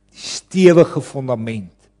 die stewige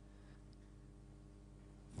fondament,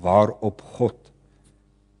 waarop God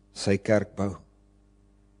sy kerk bou.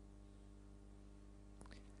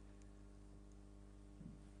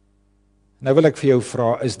 Nou wil ek vir jou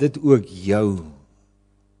vra, is dit ook jou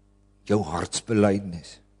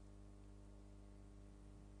hartsbelydenis?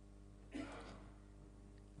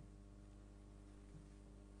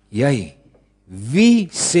 Jy, wie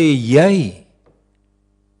sê jy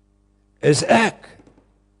is ek?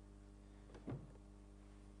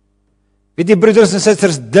 Weet jy, broeders en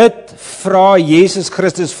susters, dit vra Jesus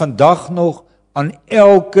Christus vandag nog aan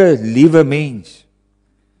elke liewe mens.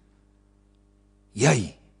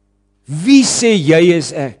 Jy, wie sê jy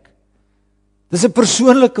is ek? Dis 'n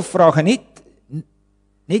persoonlike vraag en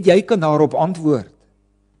net jy kan daarop antwoord.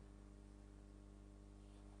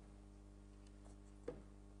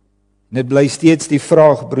 Dit bly steeds die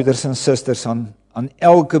vraag, broeders en susters, aan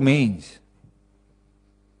elke mens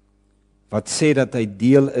wat sê dat hy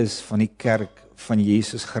deel is van die kerk van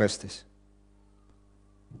Jesus Christus.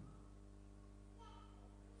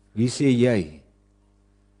 Wie sê jy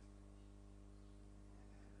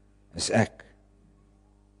is ek?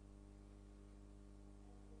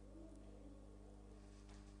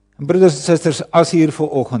 En broeders en susters, as hier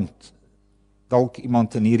vanoggend dalk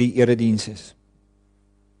iemand in hierdie erediens is,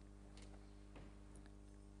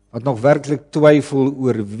 wat nog werklik twyfel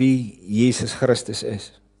oor wie Jesus Christus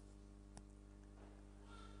is.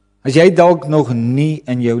 As jy dalk nog nie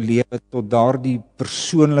in jou lewe tot daardie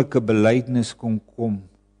persoonlike belydenis kon kom,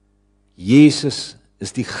 Jesus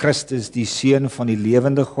is die Christus, die Seun van die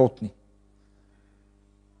lewende God nie,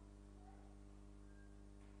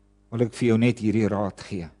 wil ek vir jou net hierdie raad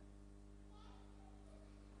gee.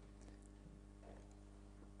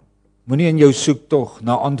 Moenie in jou soektog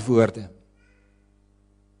na antwoorde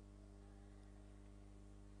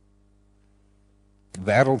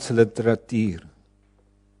wêreldse literatuur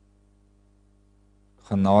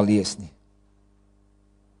gaan nalees nie.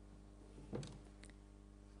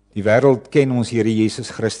 Die wêreld ken ons Here Jesus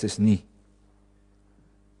Christus nie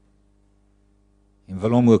en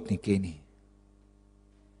wil hom ook nie ken nie.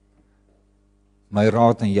 My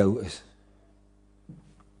raad aan jou is,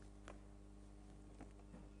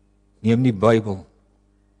 neem die Bybel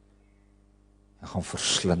en gaan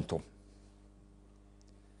verslind hom.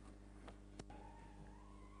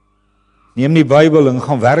 Neem die Bybel en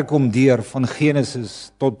gaan werk hom deur van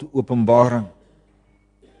Genesis tot Openbaring.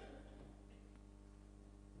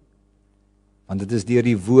 Want dit is deur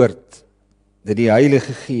die woord dat die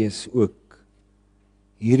Heilige Gees ook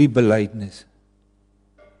hierdie belydenis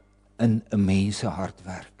in 'n mens se hart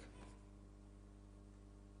werk.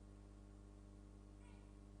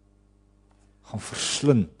 Gaan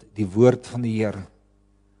verslind die woord van die Here.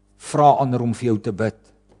 Vra ander om vir jou te bid,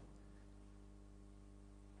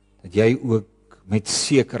 dat jy ook met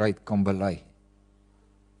sekerheid kan bely.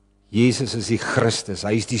 Jesus is die Christus,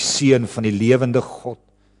 hy is die Seun van die lewende God.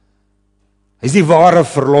 Hy is die ware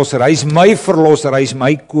verlosser, hy is my verlosser, hy is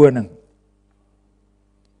my koning.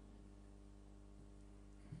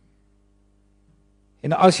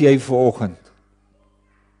 En as jy vanoggend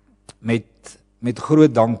met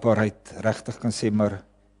groot dankbaarheid regtig kan sê, maar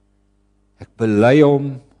ek bely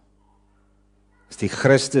hom as die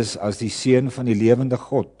Christus, as die Seun van die lewende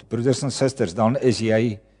God, broeders en susters, dan is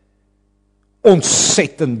jy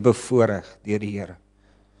ontsettend bevoorreg deur die Here.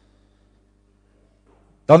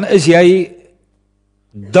 Dan is jy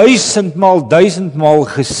 1000 maal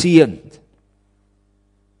geseënd.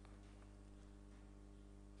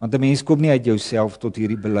 Want 'n mens kom nie uit jouself tot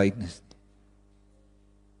hierdie belydenis nie.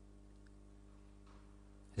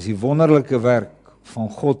 Dis die wonderlike werk van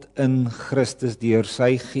God in Christus deur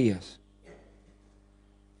sy Gees.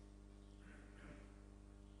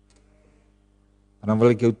 En dan wil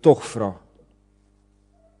ek jou tog vra,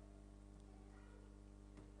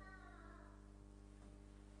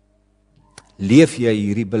 leef jy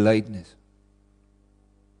hierdie belydenis?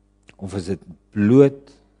 Of is dit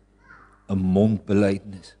bloot 'n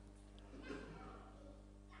mondbelydenis?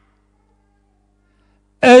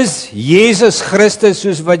 Is Jesus Christus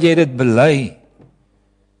soos wat jy dit bely,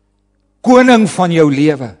 koning van jou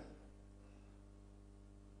lewe?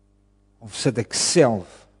 Of sit ek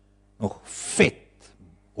self nog vet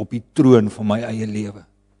op die troon van my eie lewe?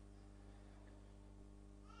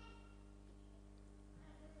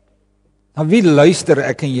 Na wie luister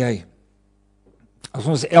ek en jy? As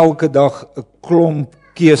ons elke dag 'n klomp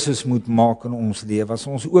keuses moet maak in ons lewe, as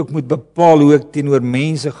ons ook moet bepaal hoe ek teenoor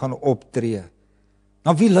mense gaan optree,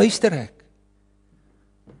 na wie luister ek?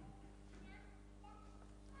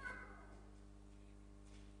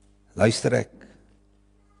 Luister ek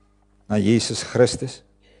na Jesus Christus?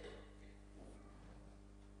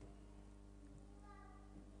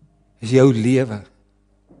 Is jou lewe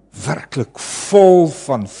werklik vol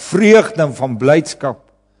van vreugde en van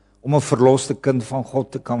blydskap om 'n verloste kind van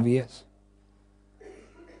God te kan wees?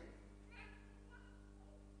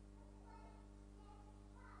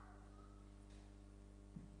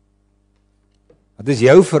 Wat is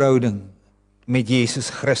jou verhouding met Jesus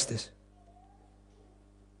Christus?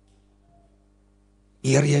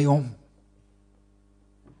 Eer jy hom?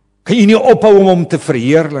 Kan jy nie ophou om hom te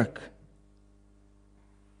verheerlik?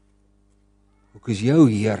 Ook is jou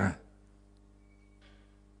Here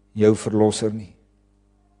jou verlosser nie.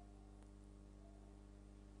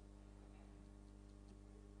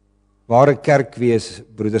 Ware kerk wees,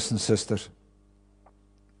 broeders en susters,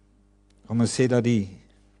 kan men sê dat die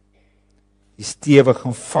stewige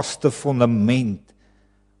en vaste fondament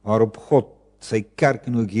waarop God sy kerk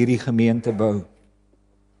en ook hierdie gemeente bou,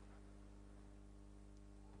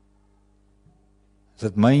 is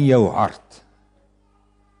dit my en jou hart,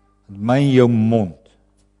 dit my en jou mond,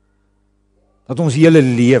 dat ons hele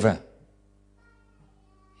lewe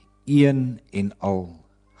een en al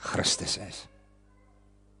Christus is.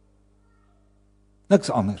 Niks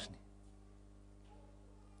anders nie.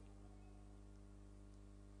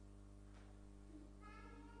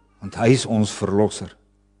 Want hy is ons verlosser.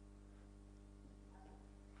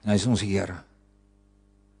 En hy is ons Here.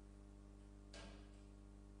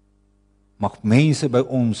 Mag mense by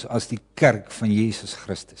ons as die kerk van Jesus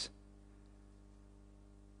Christus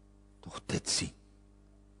tog dit sien.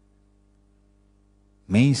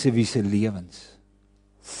 Mense wie se lewens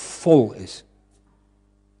vol is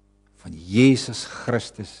van Jesus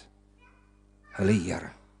Christus, hulle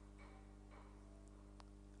Here.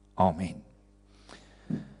 Amen.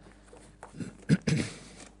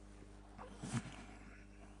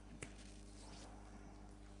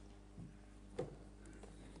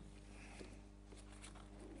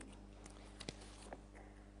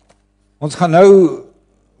 Ons gaan nou,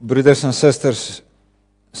 broeders en susters,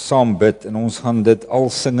 saam bid en ons gaan dit al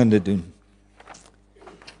singende doen.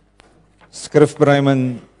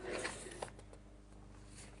 Skrifberuiming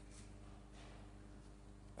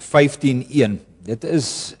 15:1. Dit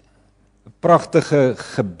is 'n pragtige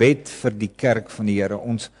gebed vir die kerk van die Here.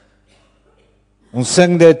 Ons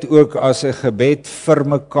sing dit ook as 'n gebed vir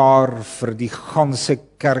mekaar, vir die ganse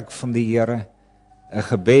kerk van die Here. 'n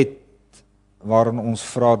Gebed waarin ons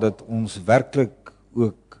vra dat ons werklik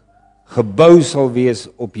ook gebou sal wees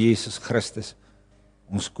op Jesus Christus,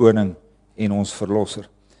 ons koning en ons verlosser.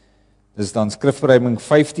 Dis dan Skrifberuiming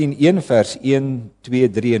 15:1 vers 1, 2,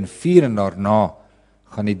 3 en 4 en daarna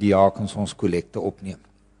gaan die diakens ons kollekte opneem.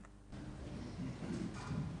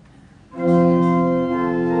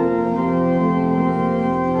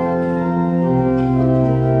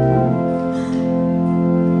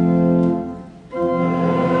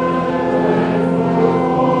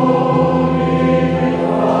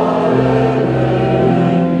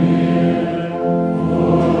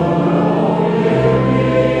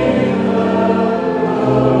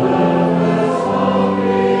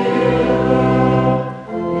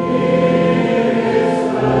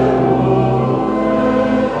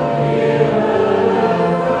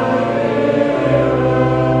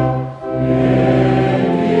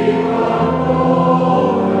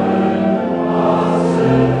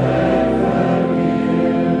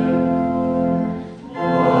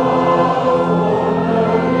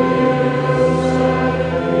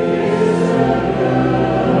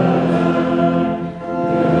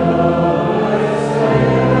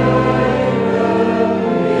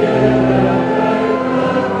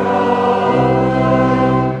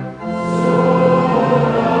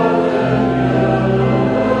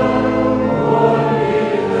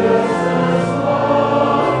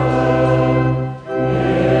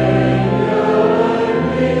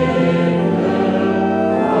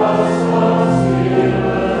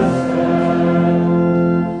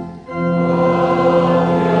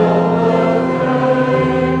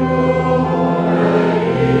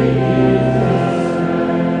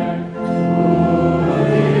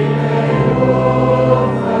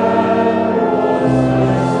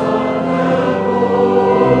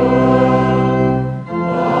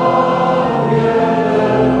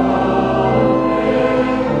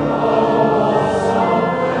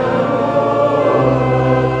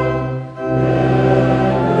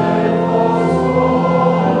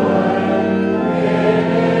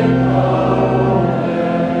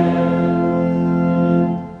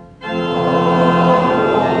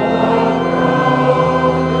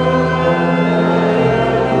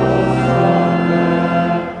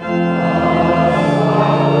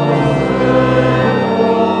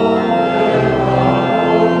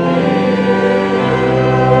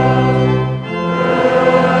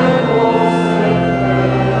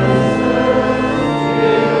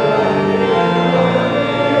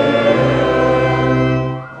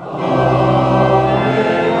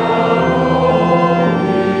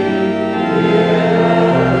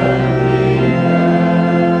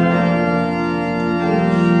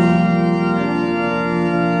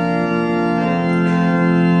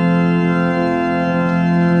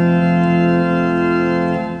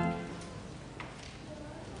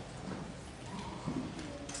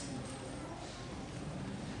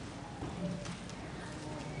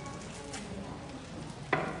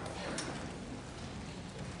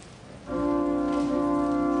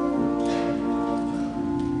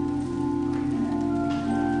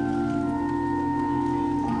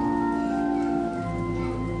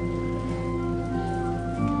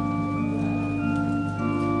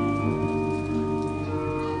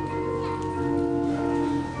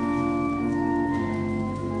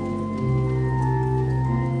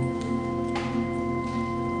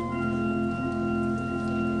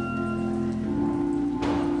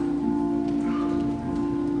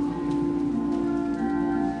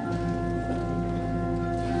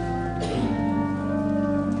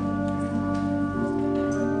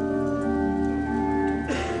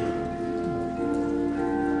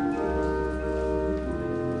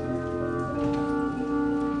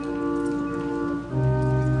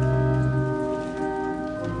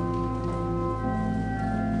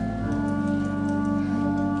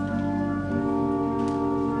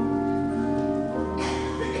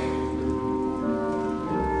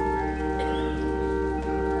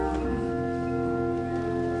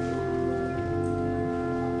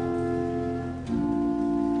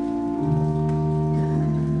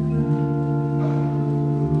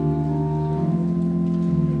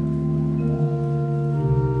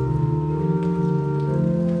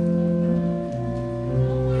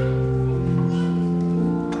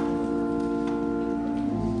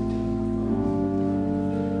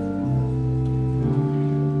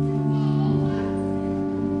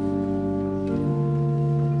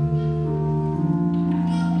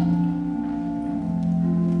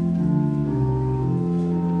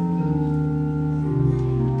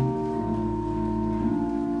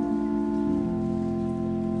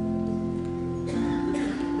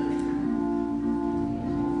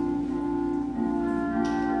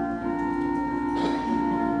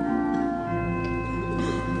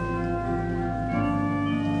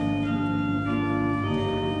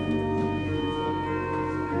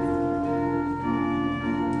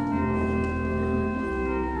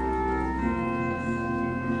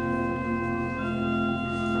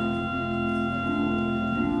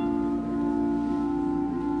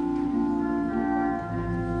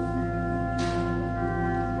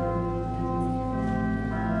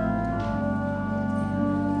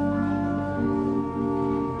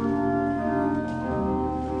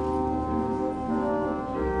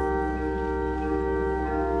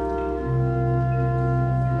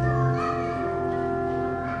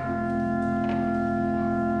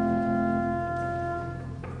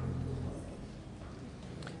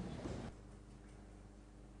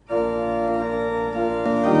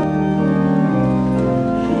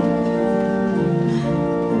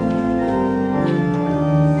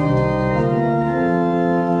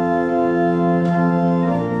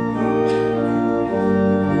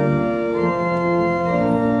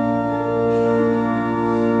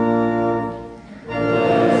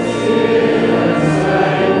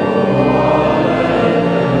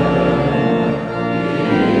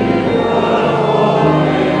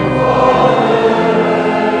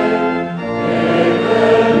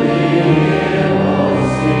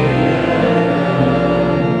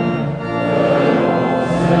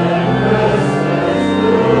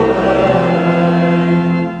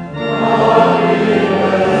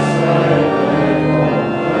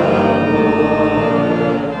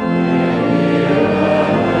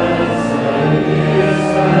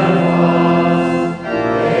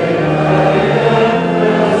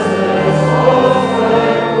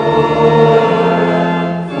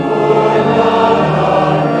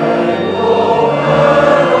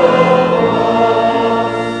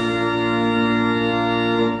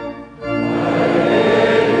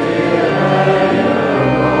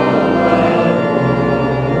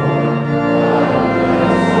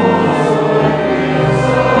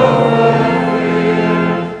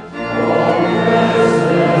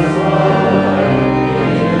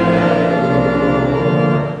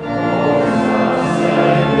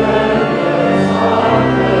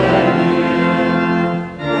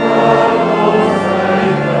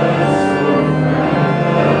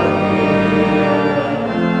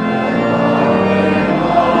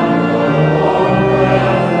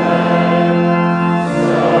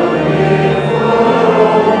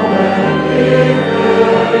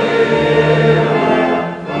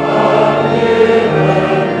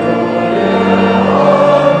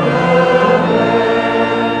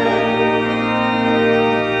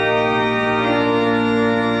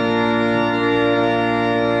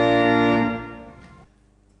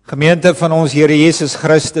 Gemeente van ons Here Jesus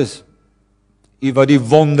Christus, U wat die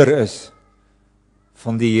wonder is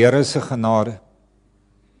van die Here se genade,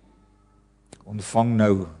 ontvang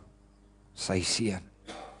nou sy seën.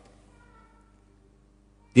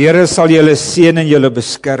 Die Here sal julle seën en julle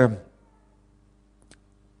beskerm.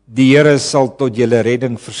 Die Here sal tot julle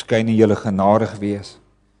redding verskyn en julle genadig wees.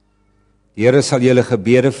 Die Here sal julle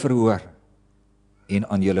gebede verhoor en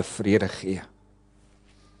aan julle vrede gee.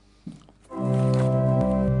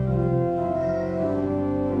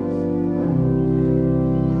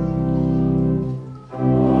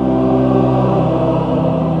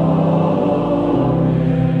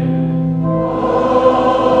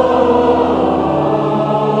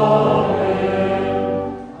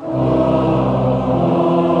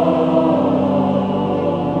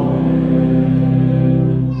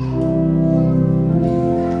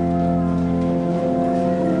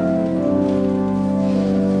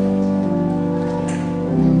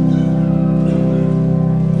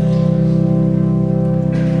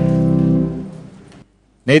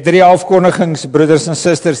 Net 3 afkondigings, broeders en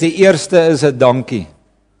susters. Die eerste is 'n dankie.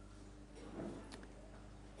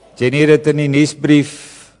 Jenny het dit in die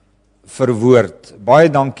nuusbrief verwoord. Baie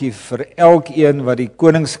dankie vir elkeen wat die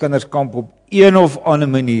Koningskinderskamp op een of ander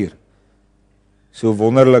manier so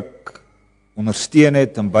wonderlik ondersteun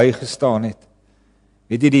het en bygestaan het.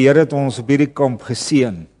 Weet jy, die Here het ons op hierdie kamp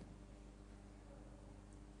geseën.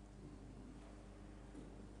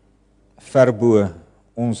 Verbo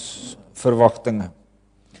ons verwagtinge.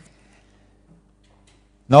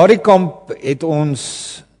 Na die kamp het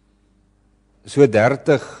ons so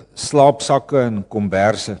 30 slaapsakke en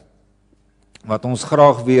komberse, wat ons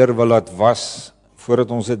graag weer wil laat was,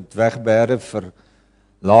 voordat ons dit wegbere vir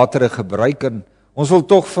latere gebruik. En ons wil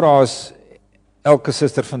tog vra as elke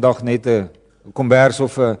suster vandag net 'n kombers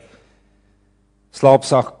of 'n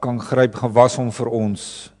slaapsak kan gryp, gewas hom vir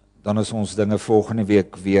ons, dan is ons dinge volgende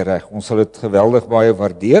week weer reg. Ons sal dit geweldig baie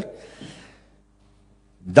waardeer.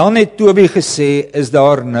 Dan het Toby gesê, is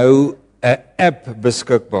daar nou 'n app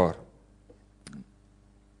beskikbaar.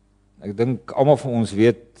 Ek dink almal van ons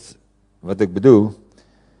weet wat ek bedoel.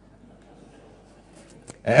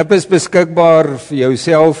 'n App is beskikbaar vir jou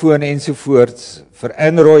selfoon ensovoorts, vir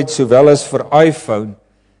Android sowel as vir iPhone,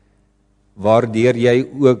 waardeur jy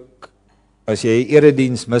ook, as jy 'n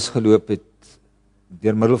erediens misgeloop het,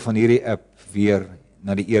 deur middel van hierdie app weer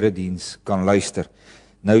na die erediens kan luister.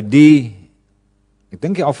 Nou ek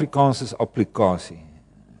dink die Afrikaans is applikasie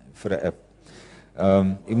vir 'n app.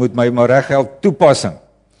 Jy moet my maar reghelp, toepassing.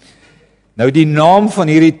 Nou die naam van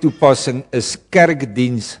hierdie toepassing is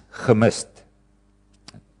Kerkdiens gemist.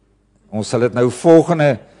 Ons sal dit nou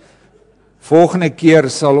volgende keer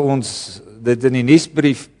sal ons dit in die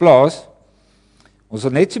nuusbrief plaas. Ons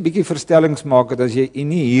sal net so 'n bietjie verstellings maak dat as jy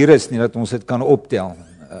nie hier is nie, dat ons dit kan optel.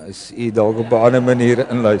 As jy dalk op 'n ander manier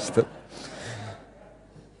inluister.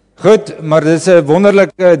 Goed, maar dit is 'n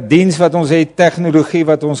wonderlike diens wat ons het, tegnologie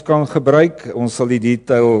wat ons kan gebruik. Ons sal die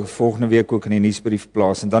detail volgende week ook in die nuusbrief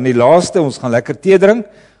plaas. En dan die laaste, ons gaan lekker tee drink,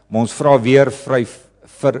 maar ons vra weer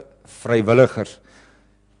vir vrywilligers.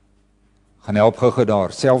 Gaan help gou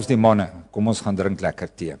daar, selfs die manne. Kom ons gaan drink lekker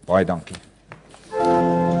tee. Baie dankie.